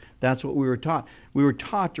fault. That's what we were taught. We were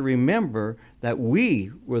taught to remember that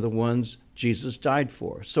we were the ones Jesus died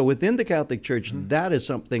for. So within the Catholic Church, that is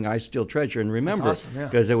something I still treasure and remember. That's awesome, yeah.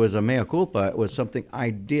 Because it was a mea culpa. It was something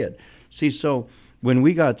I did. See, so when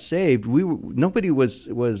we got saved, nobody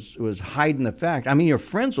was hiding the fact. I mean, your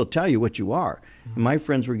friends will tell you what you are. My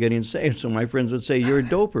friends were getting saved, so my friends would say, "You're a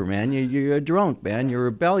doper, man. You're a drunk, man. You're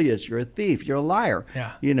rebellious. You're a thief. You're a liar."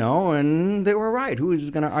 Yeah. You know, and they were right. Who is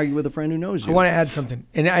going to argue with a friend who knows you? I want to add something,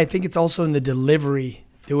 and I think it's also in the delivery,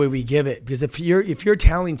 the way we give it. Because if you're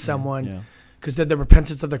telling someone, because the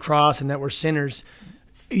repentance of the cross and that we're sinners,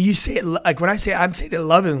 you say it like when I'm saying it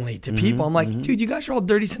lovingly to people. I'm like, dude, you guys are all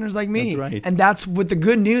dirty sinners like me. That's right. And that's what the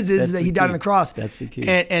good news is, that he died on the cross. That's the key.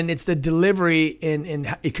 And it's the delivery in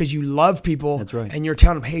because you love people. That's right. And you're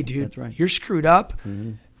telling them, hey, dude, That's right. you're screwed up.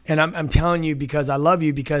 And I'm telling you because I love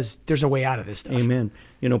you, because there's a way out of this stuff. Amen.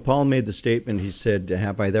 You know, Paul made the statement, he said,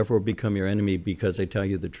 have I therefore become your enemy because I tell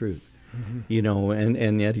you the truth? You know,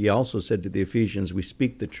 and yet he also said to the Ephesians, we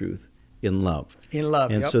speak the truth in love. In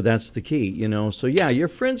love, and yep. so that's the key, you know. So yeah, your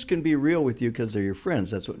friends can be real with you because they're your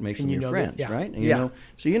friends. That's what makes them your friends, right? And, you know,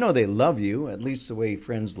 so you know they love you, at least the way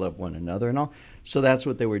friends love one another and all. So that's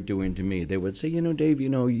what they were doing to me. They would say, you know, Dave, you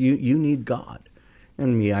know, you need God.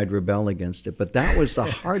 And me, I'd rebel against it. But that was the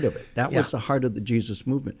heart of it. That was the heart of the Jesus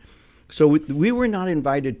movement. So we were not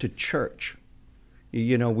invited to church.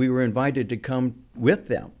 You know, we were invited to come with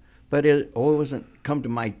them. But it wasn't come to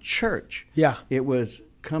my church. Yeah. It was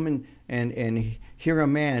come and hear a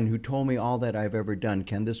man who told me all that I've ever done.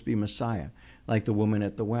 Can this be Messiah? Like the woman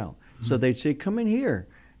at the well. So they'd say, come in here.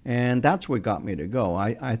 And that's what got me to go.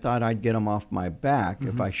 I thought I'd get them off my back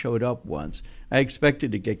if I showed up once. I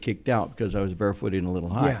expected to get kicked out because I was barefooted and a little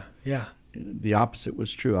high. Yeah. The opposite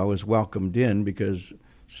was true. I was welcomed in because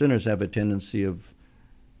sinners have a tendency of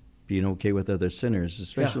being okay with other sinners,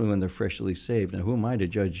 especially when they're freshly saved. Now, who am I to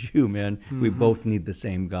judge you, man? We both need the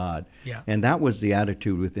same God. Yeah. And that was the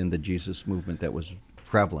attitude within the Jesus movement that was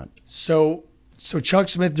prevalent. So Chuck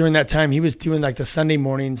Smith, during that time, he was doing like the Sunday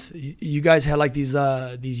mornings. You guys had like these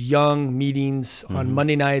young meetings on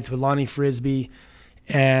Monday nights with Lonnie Frisbee,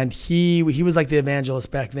 and he was like the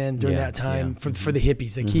evangelist back then during that time for the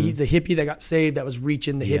hippies. Like he's a hippie that got saved, that was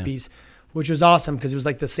reaching the hippies, which was awesome because it was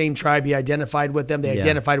like the same tribe. He identified with them. They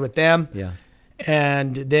identified with them. Yeah.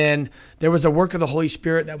 And then there was a work of the Holy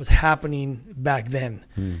Spirit that was happening back then.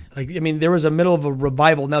 Like, I mean, there was a middle of a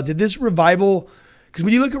revival. Now, did this revival? Because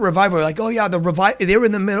when you look at revival, you're like, oh yeah, they were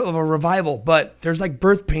in the middle of a revival, but there's like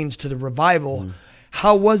birth pains to the revival.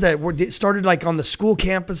 How was that? It started like on the school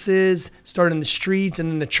campuses, started in the streets, and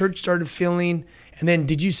then the church started filling. And then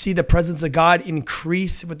did you see the presence of God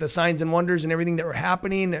increase with the signs and wonders and everything that were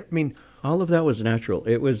happening? I mean, all of that was natural.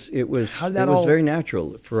 It was very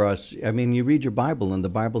natural for us. I mean, you read your Bible, and the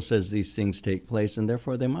Bible says these things take place, and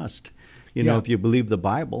therefore they must. You know, if you believe the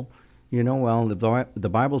Bible, you know, well, the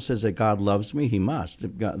Bible says that God loves me, he must.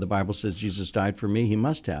 If the Bible says Jesus died for me, he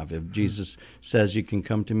must have. If Jesus says you can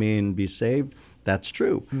come to me and be saved, that's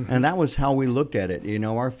true. And that was how we looked at it. You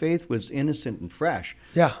know, our faith was innocent and fresh.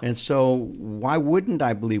 Yeah. And so why wouldn't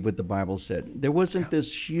I believe what the Bible said? There wasn't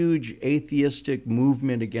this huge atheistic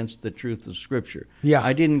movement against the truth of Scripture. Yeah.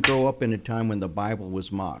 I didn't grow up in a time when the Bible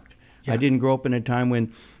was mocked. I didn't grow up in a time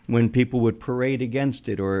when people would parade against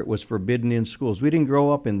it or it was forbidden in schools. We didn't grow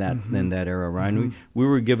up in that era, Ryan. We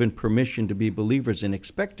were given permission to be believers and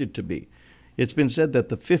expected to be. It's been said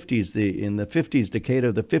that in the 50s, decade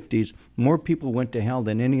of the 50s, more people went to hell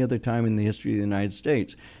than any other time in the history of the United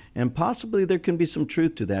States. And possibly there can be some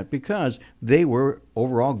truth to that because they were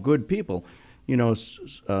overall good people. You know,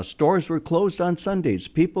 stores were closed on Sundays.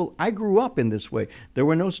 I grew up in this way. There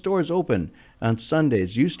were no stores open on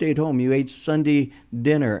Sundays. You stayed home. You ate Sunday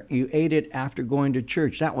dinner. You ate it after going to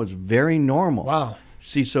church. That was very normal. Wow.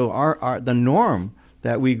 See, so the norm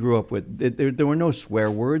that we grew up with. There were no swear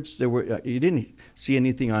words. You didn't see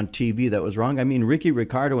anything on TV that was wrong. I mean, Ricky,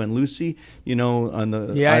 Ricardo, and Lucy, on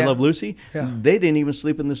the I Love Lucy, they didn't even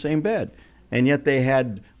sleep in the same bed. And yet they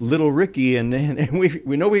had little Ricky, and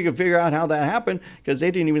we know we could figure out how that happened because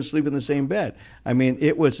they didn't even sleep in the same bed. I mean,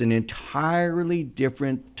 it was an entirely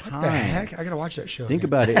different time. What the heck? I got to watch that show. Think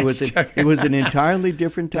about it. It was an entirely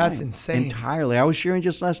different time. That's insane. Entirely. I was sharing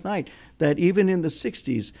just last night that even in the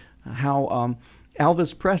 60s, how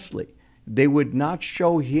Elvis Presley, they would not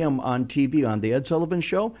show him on TV, on the Ed Sullivan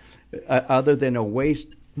Show, other than a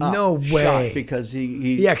waist no way. Shot because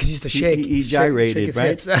he because he used to shake. He gyrated, shake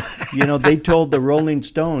right? They told the Rolling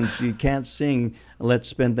Stones, you can't sing Let's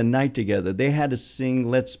Spend the Night Together. They had to sing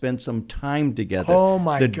Let's Spend Some Time Together. Oh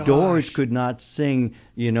my gosh. The Doors could not sing,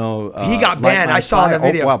 he got banned. I saw the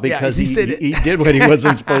video. Oh, well, because he did what he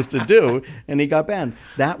wasn't supposed to do, and he got banned.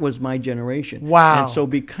 That was my generation. Wow. And so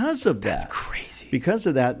because of that, that's crazy. Because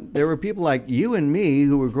of that, there were people like you and me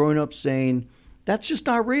who were growing up saying, that's just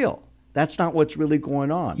not real. That's not what's really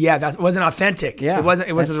going on. Yeah, that wasn't authentic. Yeah, it wasn't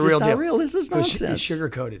a real deal. Not real. This is nonsense. It was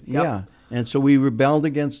sugar-coated. Yep. Yeah, and so we rebelled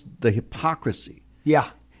against the hypocrisy. Yeah.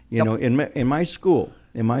 In my school,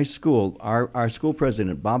 our school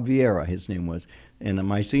president, Bob Vieira, his name was, in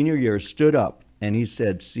my senior year, stood up and he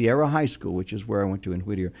said, Sierra High School, which is where I went to in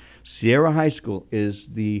Whittier, Sierra High School is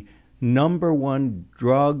the #1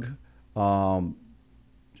 drug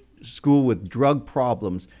school with drug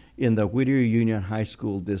problems in the Whittier Union High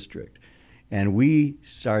School district. And we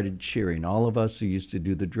started cheering, all of us who used to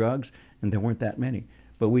do the drugs, and there weren't that many.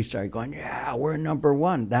 But we started going, yeah, we're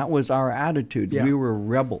 #1. That was our attitude. Yeah. We were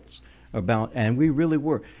rebels and we really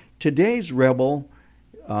were. Today's rebel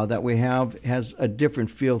that we have has a different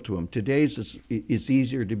feel to him. Today's it's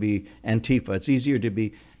easier to be Antifa. It's easier to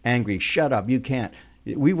be angry. Shut up, you can't.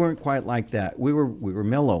 We weren't quite like that. We were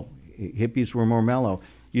mellow. Hippies were more mellow.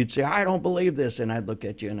 You'd say, I don't believe this. And I'd look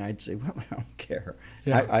at you and I'd say, well, I don't care.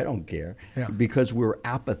 Yeah. I don't care. Yeah. Because we're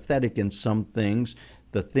apathetic in some things.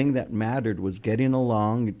 The thing that mattered was getting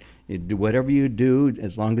along. Do whatever you do,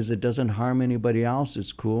 as long as it doesn't harm anybody else,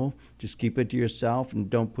 it's cool. Just keep it to yourself and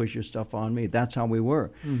don't push your stuff on me. That's how we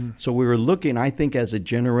were. Mm-hmm. So we were looking, I think, as a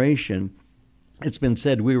generation. It's been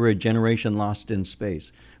said we were a generation lost in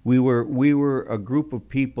space. We were a group of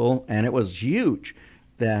people, and it was huge,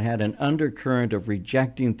 that had an undercurrent of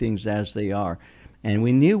rejecting things as they are. And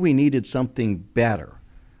we knew we needed something better.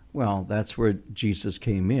 Well, that's where Jesus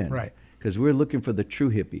came in. Right. Because we were looking for the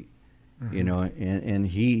true hippie. Mm-hmm. And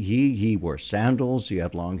he wore sandals, he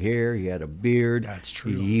had long hair, he had a beard. That's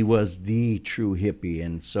true. He was the true hippie.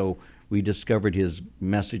 And so we discovered his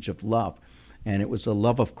message of love. And it was the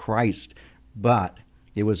love of Christ, but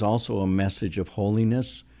it was also a message of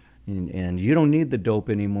holiness. And you don't need the dope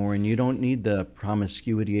anymore, and you don't need the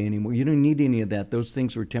promiscuity anymore. You don't need any of that. Those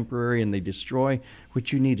things were temporary and they destroy.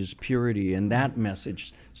 What you need is purity. And that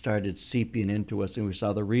message started seeping into us, and we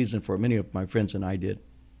saw the reason for it. Many of my friends and I did.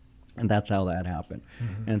 And that's how that happened.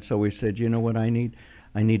 Mm-hmm. And so we said, you know what I need?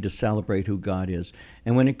 I need to celebrate who God is.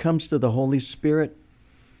 And when it comes to the Holy Spirit,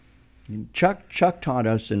 Chuck taught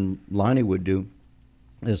us, and Lonnie would do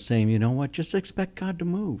the same, you know what? Just expect God to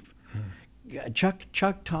move. Chuck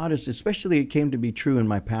taught us, especially it came to be true in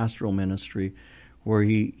my pastoral ministry, where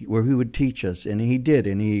he would teach us, and he did,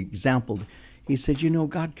 and he exampled. He said,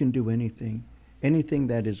 God can do anything. Anything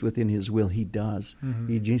that is within his will, he does.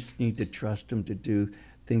 Mm-hmm. You just need to trust him to do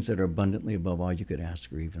things that are abundantly above all you could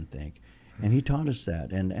ask or even think. Mm-hmm. And he taught us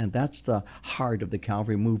that, and that's the heart of the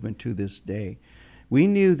Calvary movement to this day. We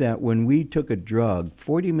knew that when we took a drug,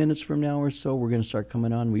 40 minutes from now or so, we're going to start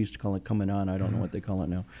coming on. We used to call it coming on. I don't know what they call it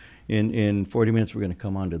now. In 40 minutes, we're going to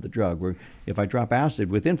come onto the drug. If I drop acid,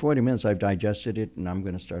 within 40 minutes, I've digested it, and I'm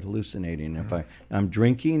going to start hallucinating. Mm-hmm. If I'm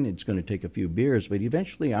drinking, it's going to take a few beers, but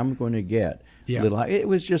eventually I'm going to get a little high. It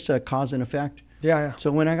was just a cause and effect. Yeah.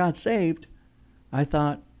 So when I got saved, I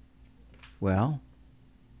thought, well,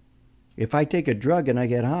 if I take a drug and I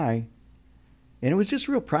get high, and it was just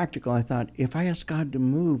real practical, I thought, if I ask God to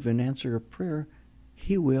move and answer a prayer,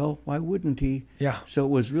 he will. Why wouldn't he? Yeah. So it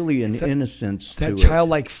was really an innocence to it. That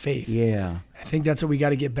childlike faith. Yeah. I think that's what we got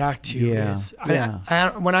to get back to.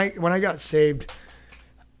 Yeah. When I got saved,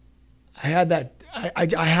 I had that.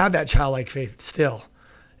 I have that childlike faith still,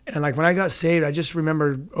 and like when I got saved, I just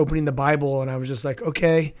remember opening the Bible and I was just like,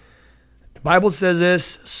 okay, the Bible says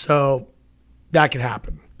this, so that could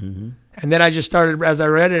happen. Mm-hmm. And then I just started, as I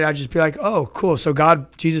read it, I'd just be like, oh, cool. So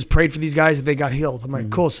Jesus prayed for these guys and they got healed. I'm like,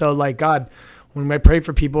 cool. So like God, when I pray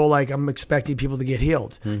for people, like I'm expecting people to get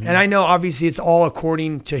healed. And I know obviously it's all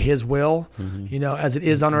according to his will, you know, as it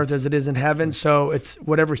is on earth, as it is in heaven. So it's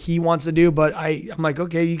whatever he wants to do. But I'm like,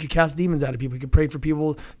 okay, you could cast demons out of people. You could pray for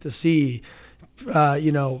people to see,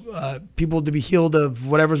 people to be healed of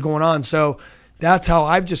whatever's going on. So that's how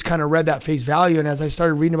I've just kind of read that face value. And as I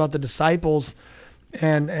started reading about the disciples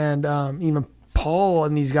and even Paul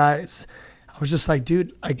and these guys, I was just like,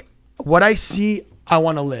 dude, like what I see, I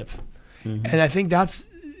want to live. And I think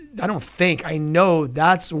I know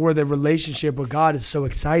that's where the relationship with God is so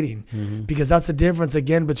exciting, because that's the difference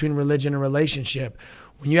again between religion and relationship.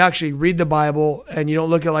 When you actually read the Bible and you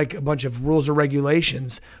don't look at like a bunch of rules or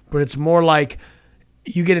regulations, but it's more like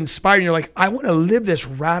you get inspired and you're like, I want to live this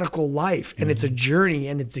radical life, and it's a journey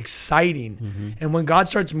and it's exciting. And when God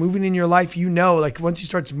starts moving in your life, you know, like once he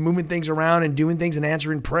starts moving things around and doing things and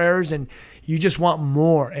answering prayers, and you just want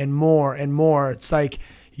more and more and more. It's like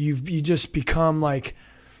you just become like,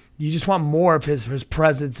 you just want more of his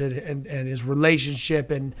presence and his relationship.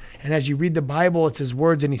 And as you read the Bible, it's his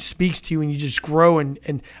words and he speaks to you and you just grow.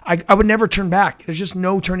 And I would never turn back. There's just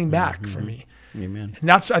no turning back for me. Amen. And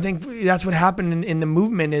I think that's what happened in the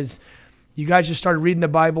movement is you guys just started reading the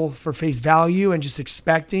Bible for face value and just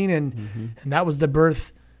expecting. And that was the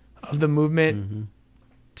birth of the movement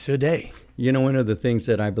today. You know, one of the things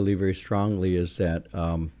that I believe very strongly is that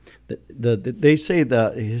they say,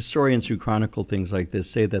 the historians who chronicle things like this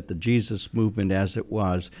say that the Jesus movement as it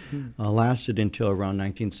was lasted until around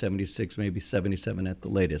 1976, maybe 77 at the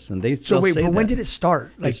latest. And they So wait, say but when that. did it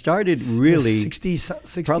start? Like It started really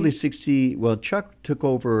 60? probably 60. Well, Chuck took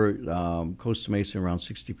over Costa Mesa around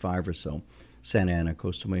 65 or so, Santa Ana,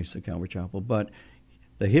 Costa Mesa, Calvary Chapel. But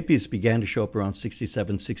the hippies began to show up around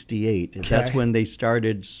 67, 68. And that's when they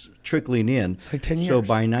started trickling in. It's like 10 years. So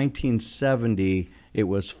by 1970, it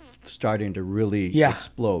was starting to really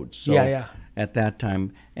explode. So at that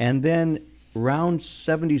time. And then around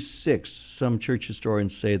 76, some church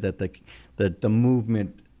historians say that the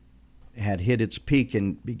movement had hit its peak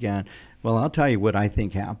and began. Well, I'll tell you what I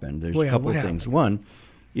think happened. There's a couple of things. One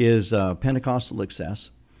is Pentecostal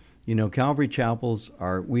excess. You know, Calvary Chapels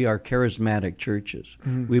we are charismatic churches.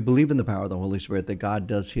 We believe in the power of the Holy Spirit, that God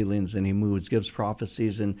does healings and he moves, gives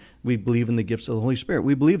prophecies, and we believe in the gifts of the Holy Spirit.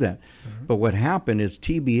 We believe that. But what happened is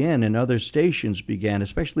TBN and other stations began,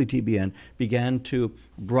 especially TBN, began to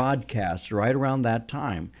broadcast right around that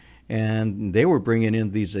time. And they were bringing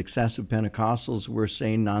in these excessive Pentecostals who were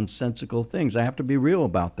saying nonsensical things. I have to be real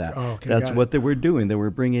about that. That's what they were doing. They were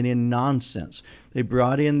bringing in nonsense. They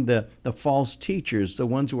brought in the false teachers, the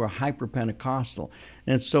ones who were hyper-Pentecostal.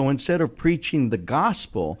 And so instead of preaching the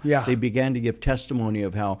gospel, they began to give testimony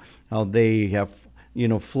of how they have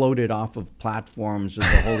floated off of platforms of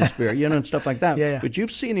the Holy Spirit, and stuff like that. But you've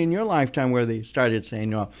seen in your lifetime where they started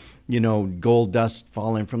saying, gold dust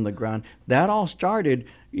falling from the ground. That all started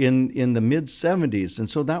in the mid-'70s. And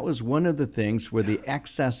so that was one of the things where the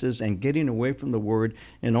excesses and getting away from the word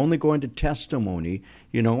and only going to testimony,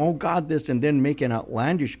 oh God, this, and then making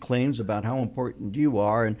outlandish claims about how important you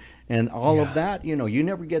are and all of that. You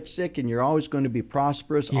never get sick and you're always going to be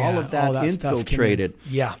prosperous. All of that infiltrated.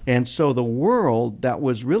 And so the world that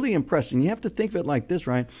was really impressed, and you have to think of it like this,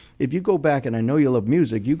 right? If you go back, and I know you love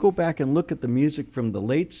music, you go back and look at the music from the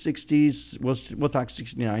late 60s, we'll talk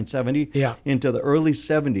 69, 70, into the early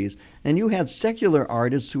 70s, and you had secular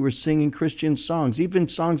artists who were singing Christian songs, even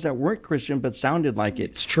songs that weren't Christian but sounded like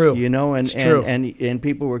it. It's true. And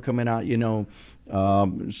people were coming out,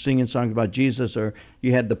 singing songs about Jesus, or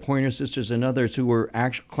you had the Pointer Sisters and others who were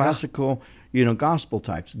actual classical, gospel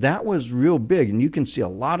types. That was real big, and you can see a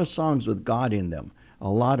lot of songs with God in them, a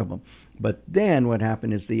lot of them. But then what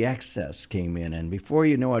happened is the excess came in, and before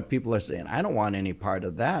you know it, people are saying, I don't want any part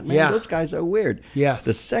of that. Man, those guys are weird. The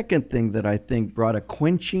second thing that I think brought a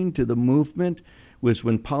quenching to the movement was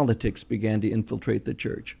when politics began to infiltrate the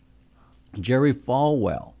church. Jerry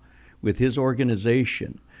Falwell, with his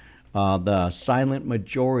organization, the Silent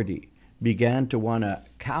Majority, began to want to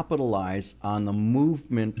capitalize on the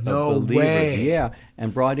movement of believers.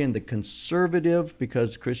 And brought in the conservative,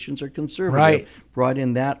 because Christians are conservative, brought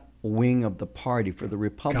in that wing of the party for the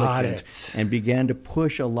Republicans and began to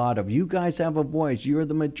push a lot of, you guys have a voice, you're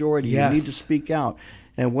the majority, you need to speak out.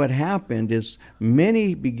 And what happened is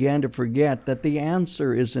many began to forget that the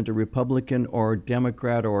answer isn't a Republican or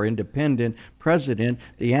Democrat or independent president.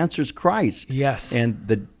 The answer is Christ. And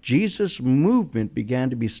the Jesus movement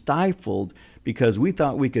began to be stifled because we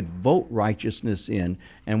thought we could vote righteousness in,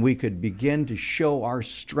 and we could begin to show our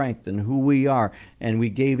strength and who we are, and we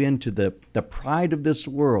gave in to the pride of this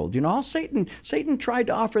world. You know, all Satan tried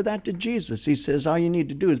to offer that to Jesus. He says, all you need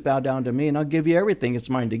to do is bow down to me, and I'll give you everything. It's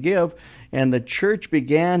mine to give. And the church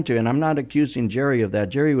began to, and I'm not accusing Jerry of that.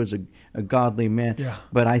 Jerry was a godly man. Yeah.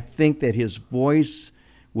 But I think that his voice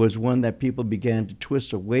was one that people began to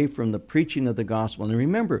twist away from the preaching of the gospel. And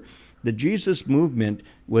remember, the Jesus movement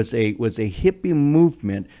was a hippie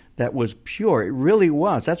movement that was pure. It really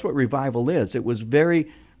was. That's what revival is. It was very,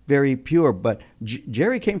 very pure. But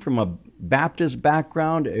Jerry came from a Baptist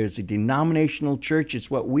background. It was a denominational church. It's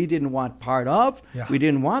what we didn't want part of. Yeah. We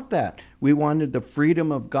didn't want that. We wanted the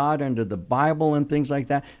freedom of God under the Bible and things like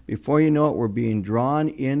that. Before you know it, we're being drawn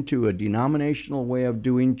into a denominational way of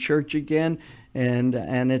doing church again. And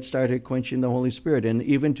it started quenching the Holy Spirit. And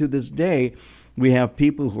even to this day, we have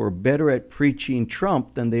people who are better at preaching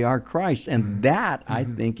Trump than they are Christ. And that, I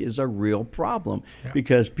think, is a real problem,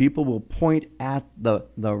 because people will point at the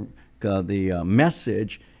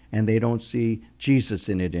message and they don't see Jesus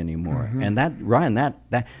in it anymore. And that, Ryan,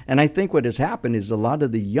 and I think what has happened is a lot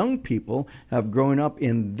of the young people have grown up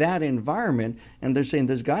in that environment, and they're saying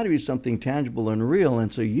there's got to be something tangible and real.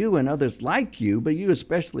 And so you and others like you, but you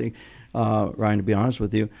especially, Ryan, to be honest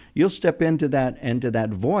with you, you'll step into that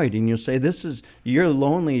void, and you'll say, you're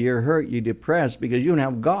lonely, you're hurt, you're depressed because you don't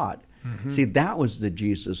have God. See, that was the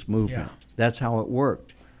Jesus movement. Yeah. That's how it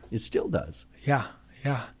worked. It still does. Yeah.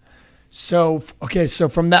 So, okay, so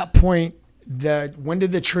from that point, when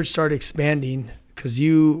did the church start expanding?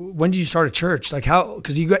 When did you start a church? Like how?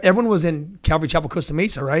 Because everyone was in Calvary Chapel, Costa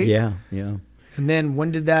Mesa, right? Yeah. And then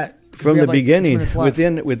when did that? From the beginning,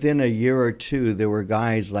 within a year or two, there were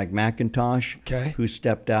guys like McIntosh who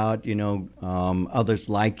stepped out. You know, others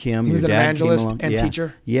like him. He was an evangelist and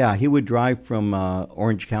teacher. Yeah, he would drive from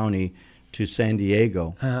Orange County to San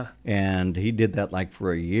Diego, and he did that like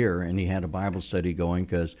for a year, and he had a Bible study going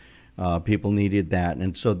because people needed that,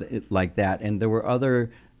 and so like that. And there were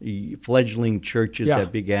other fledgling churches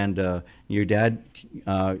that began to. Your dad,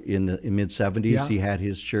 in the mid-'70s, he had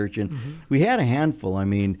his church, and we had a handful. I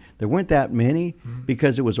mean, there weren't that many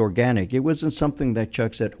because it was organic. It wasn't something that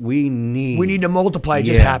Chuck said we need to multiply. It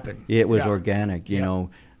just happened. It was organic. You know.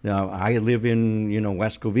 I live in,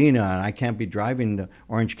 West Covina, and I can't be driving to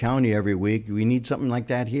Orange County every week. We need something like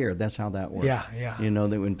that here. That's how that works. Yeah.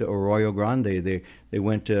 They went to Arroyo Grande. They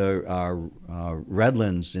went to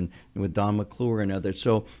Redlands and with Don McClure and others.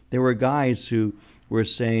 So there were guys who were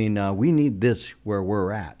saying, we need this where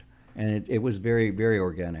we're at. And it was very, very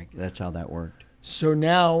organic. That's how that worked. So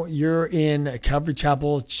now you're in Calvary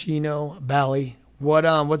Chapel, Chino Valley.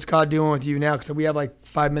 What's God doing with you now? Because we have like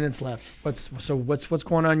 5 minutes left. What's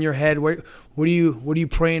going on in your head? What are you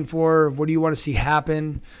praying for? What do you want to see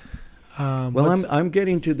happen? I'm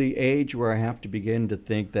getting to the age where I have to begin to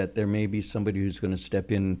think that there may be somebody who's going to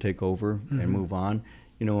step in and take over and move on.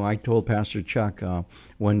 I told Pastor Chuck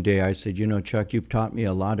one day, I said, Chuck, you've taught me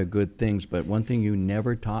a lot of good things, but one thing you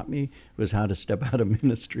never taught me was how to step out of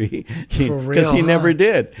ministry. For real, because he never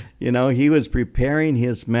did. He was preparing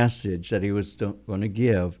his message that he was going to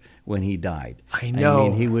give when he died. I know. I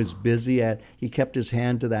mean, he was busy he kept his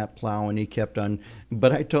hand to that plow, and he kept on.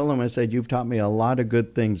 But I told him, I said, you've taught me a lot of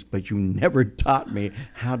good things, but you never taught me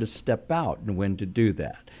how to step out and when to do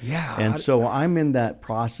that. Yeah. And so I'm in that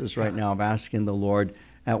process right now of asking the Lord,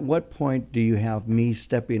 at what point do you have me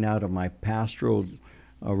stepping out of my pastoral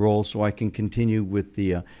role so I can continue with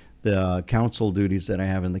the council duties that I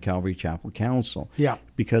have in the Calvary Chapel Council? Yeah.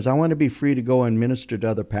 Because I want to be free to go and minister to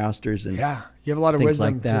other pastors. And you have a lot of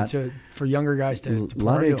wisdom like for younger guys to a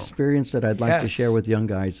lot of experience that I'd like to share with young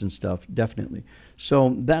guys and stuff, definitely.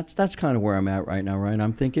 So that's kind of where I'm at right now, Ryan.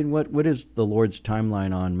 I'm thinking, what is the Lord's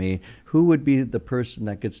timeline on me? Who would be the person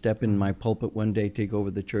that could step in my pulpit one day, take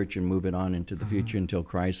over the church, and move it on into the future until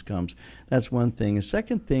Christ comes? That's one thing. A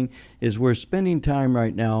second thing is we're spending time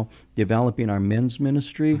right now developing our men's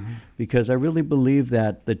ministry because I really believe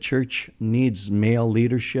that the church needs male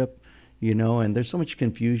leadership. And there's so much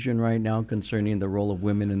confusion right now concerning the role of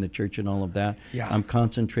women in the church and all of that. Yeah. I'm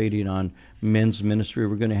concentrating on men's ministry.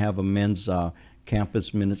 We're going to have a men's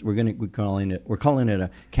campus ministry. We're calling it a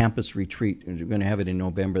campus retreat. We're going to have it in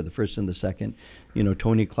November, the 1st and the 2nd.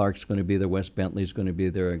 Tony Clark's going to be there. Wes Bentley's going to be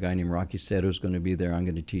there. A guy named Rocky Seto's going to be there. I'm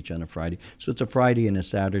going to teach on a Friday. So it's a Friday and a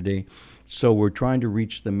Saturday. So we're trying to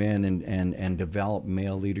reach the men and develop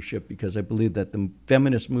male leadership because I believe that the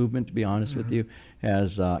feminist movement, to be honest with you,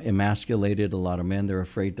 has emasculated a lot of men. They're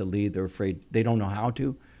afraid to lead. They're afraid. They don't know how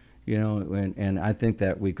to. You know, and I think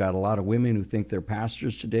that we've got a lot of women who think they're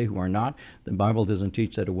pastors today who are not. The Bible doesn't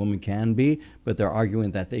teach that a woman can be, but they're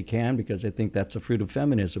arguing that they can because they think that's a fruit of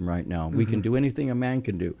feminism right now. We can do anything a man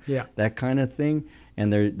can do. Yeah. That kind of thing,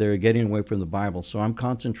 and they're getting away from the Bible. So I'm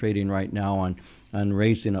concentrating right now on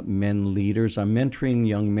raising up men leaders. I'm mentoring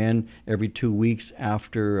young men every 2 weeks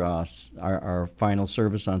after our final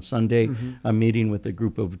service on Sunday. I'm meeting with a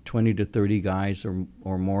group of 20 to 30 guys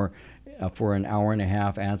or more for an hour and a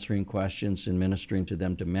half, answering questions and ministering to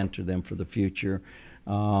them to mentor them for the future.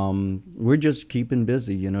 We're just keeping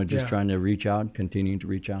busy, you know, just trying to reach out, continuing to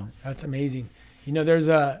reach out. That's amazing. You know, there's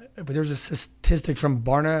a statistic from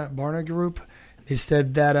Barna Group. They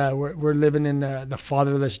said that we're living in the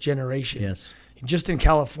fatherless generation. Yes. Just in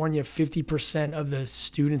California, 50% of the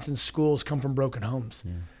students in schools come from broken homes.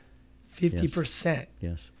 Yeah. 50%.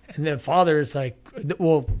 Yes. And the father is like,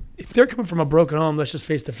 well, if they're coming from a broken home, let's just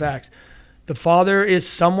face the facts. The father is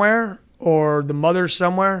somewhere or the mother's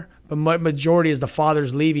somewhere, but majority is the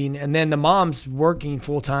father's leaving, and then the mom's working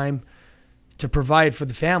full time to provide for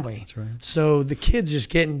the family. That's right. So the kid's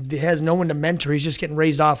just has no one to mentor. He's just getting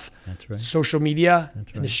raised off social media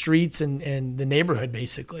and the streets and the neighborhood,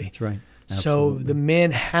 basically. That's right. Absolutely. So the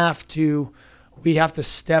men we have to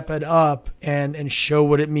step it up and show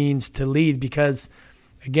what it means to lead, because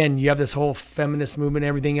again, you have this whole feminist movement and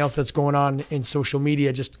everything else that's going on in social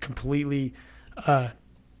media, just completely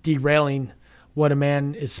derailing what a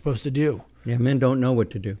man is supposed to do. Yeah, men don't know what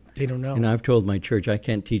to do. They don't know. And I've told my church, I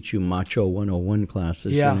can't teach you Macho 101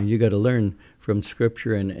 classes. Yeah. You got to learn from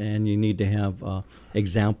Scripture, and you need to have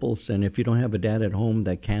examples. And if you don't have a dad at home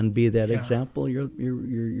that can be that example, you're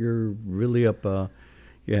really up.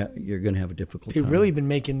 You're going to have a difficult time. They've really been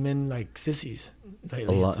making men like sissies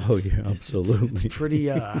lately. A lot. Absolutely. It's pretty.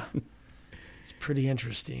 It's pretty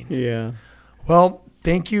interesting. Yeah. Well,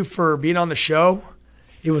 thank you for being on the show.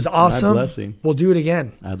 It was awesome. God bless you. We'll do it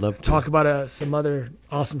again. I'd love to talk about some other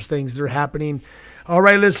awesome things that are happening. All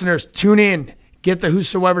right, listeners, tune in. Get the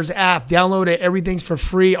Whosoever's app. Download it. Everything's for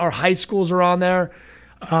free. Our high schools are on there.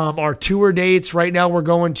 Our tour dates. Right now we're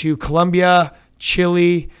going to Colombia,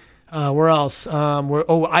 Chile. Where else?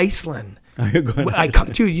 Iceland.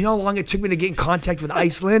 Dude, you know how long it took me to get in contact with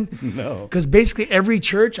Iceland? No. Because basically every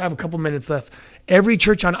church, I have a couple minutes left, every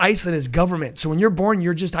church on Iceland is government. So when you're born,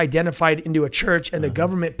 you're just identified into a church, and the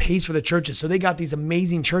government pays for the churches. So they got these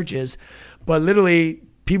amazing churches, but literally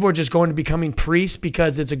people are just going to becoming priests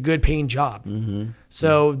because it's a good paying job.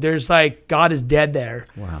 So there's like, God is dead there.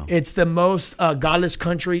 Wow. It's the most godless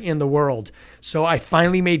country in the world. So I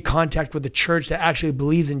finally made contact with the church that actually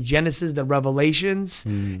believes in Genesis, the Revelations,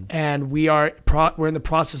 and we're in the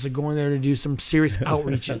process of going there to do some serious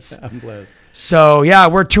outreaches. I'm blessed. So yeah,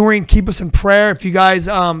 we're touring. Keep us in prayer. If you guys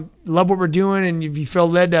love what we're doing, and if you feel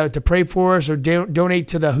led to pray for us or donate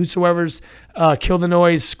to the Whosoever's Kill the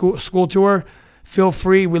Noise school tour, feel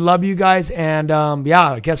free. We love you guys. And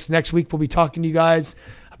I guess next week we'll be talking to you guys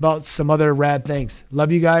about some other rad things.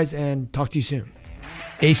 Love you guys, and talk to you soon.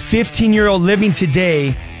 A 15-year-old living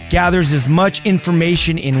today gathers as much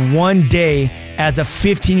information in one day as a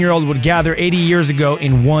 15-year-old would gather 80 years ago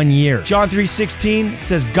in 1 year. John 3:16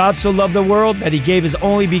 says, God so loved the world that he gave his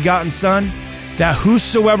only begotten Son, that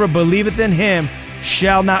whosoever believeth in him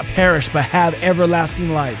shall not perish but have everlasting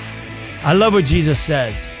life. I love what Jesus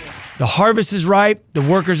says. The harvest is ripe, the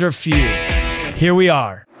workers are few. Here we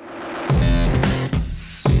are.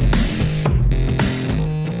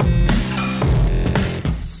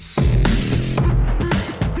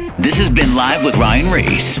 This has been Live with Ryan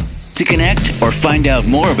Ries. To connect or find out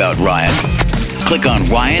more about Ryan, click on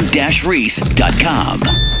ryan-reese.com.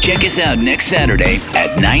 Check us out next Saturday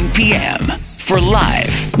at 9 p.m. for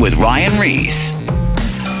Live with Ryan Ries.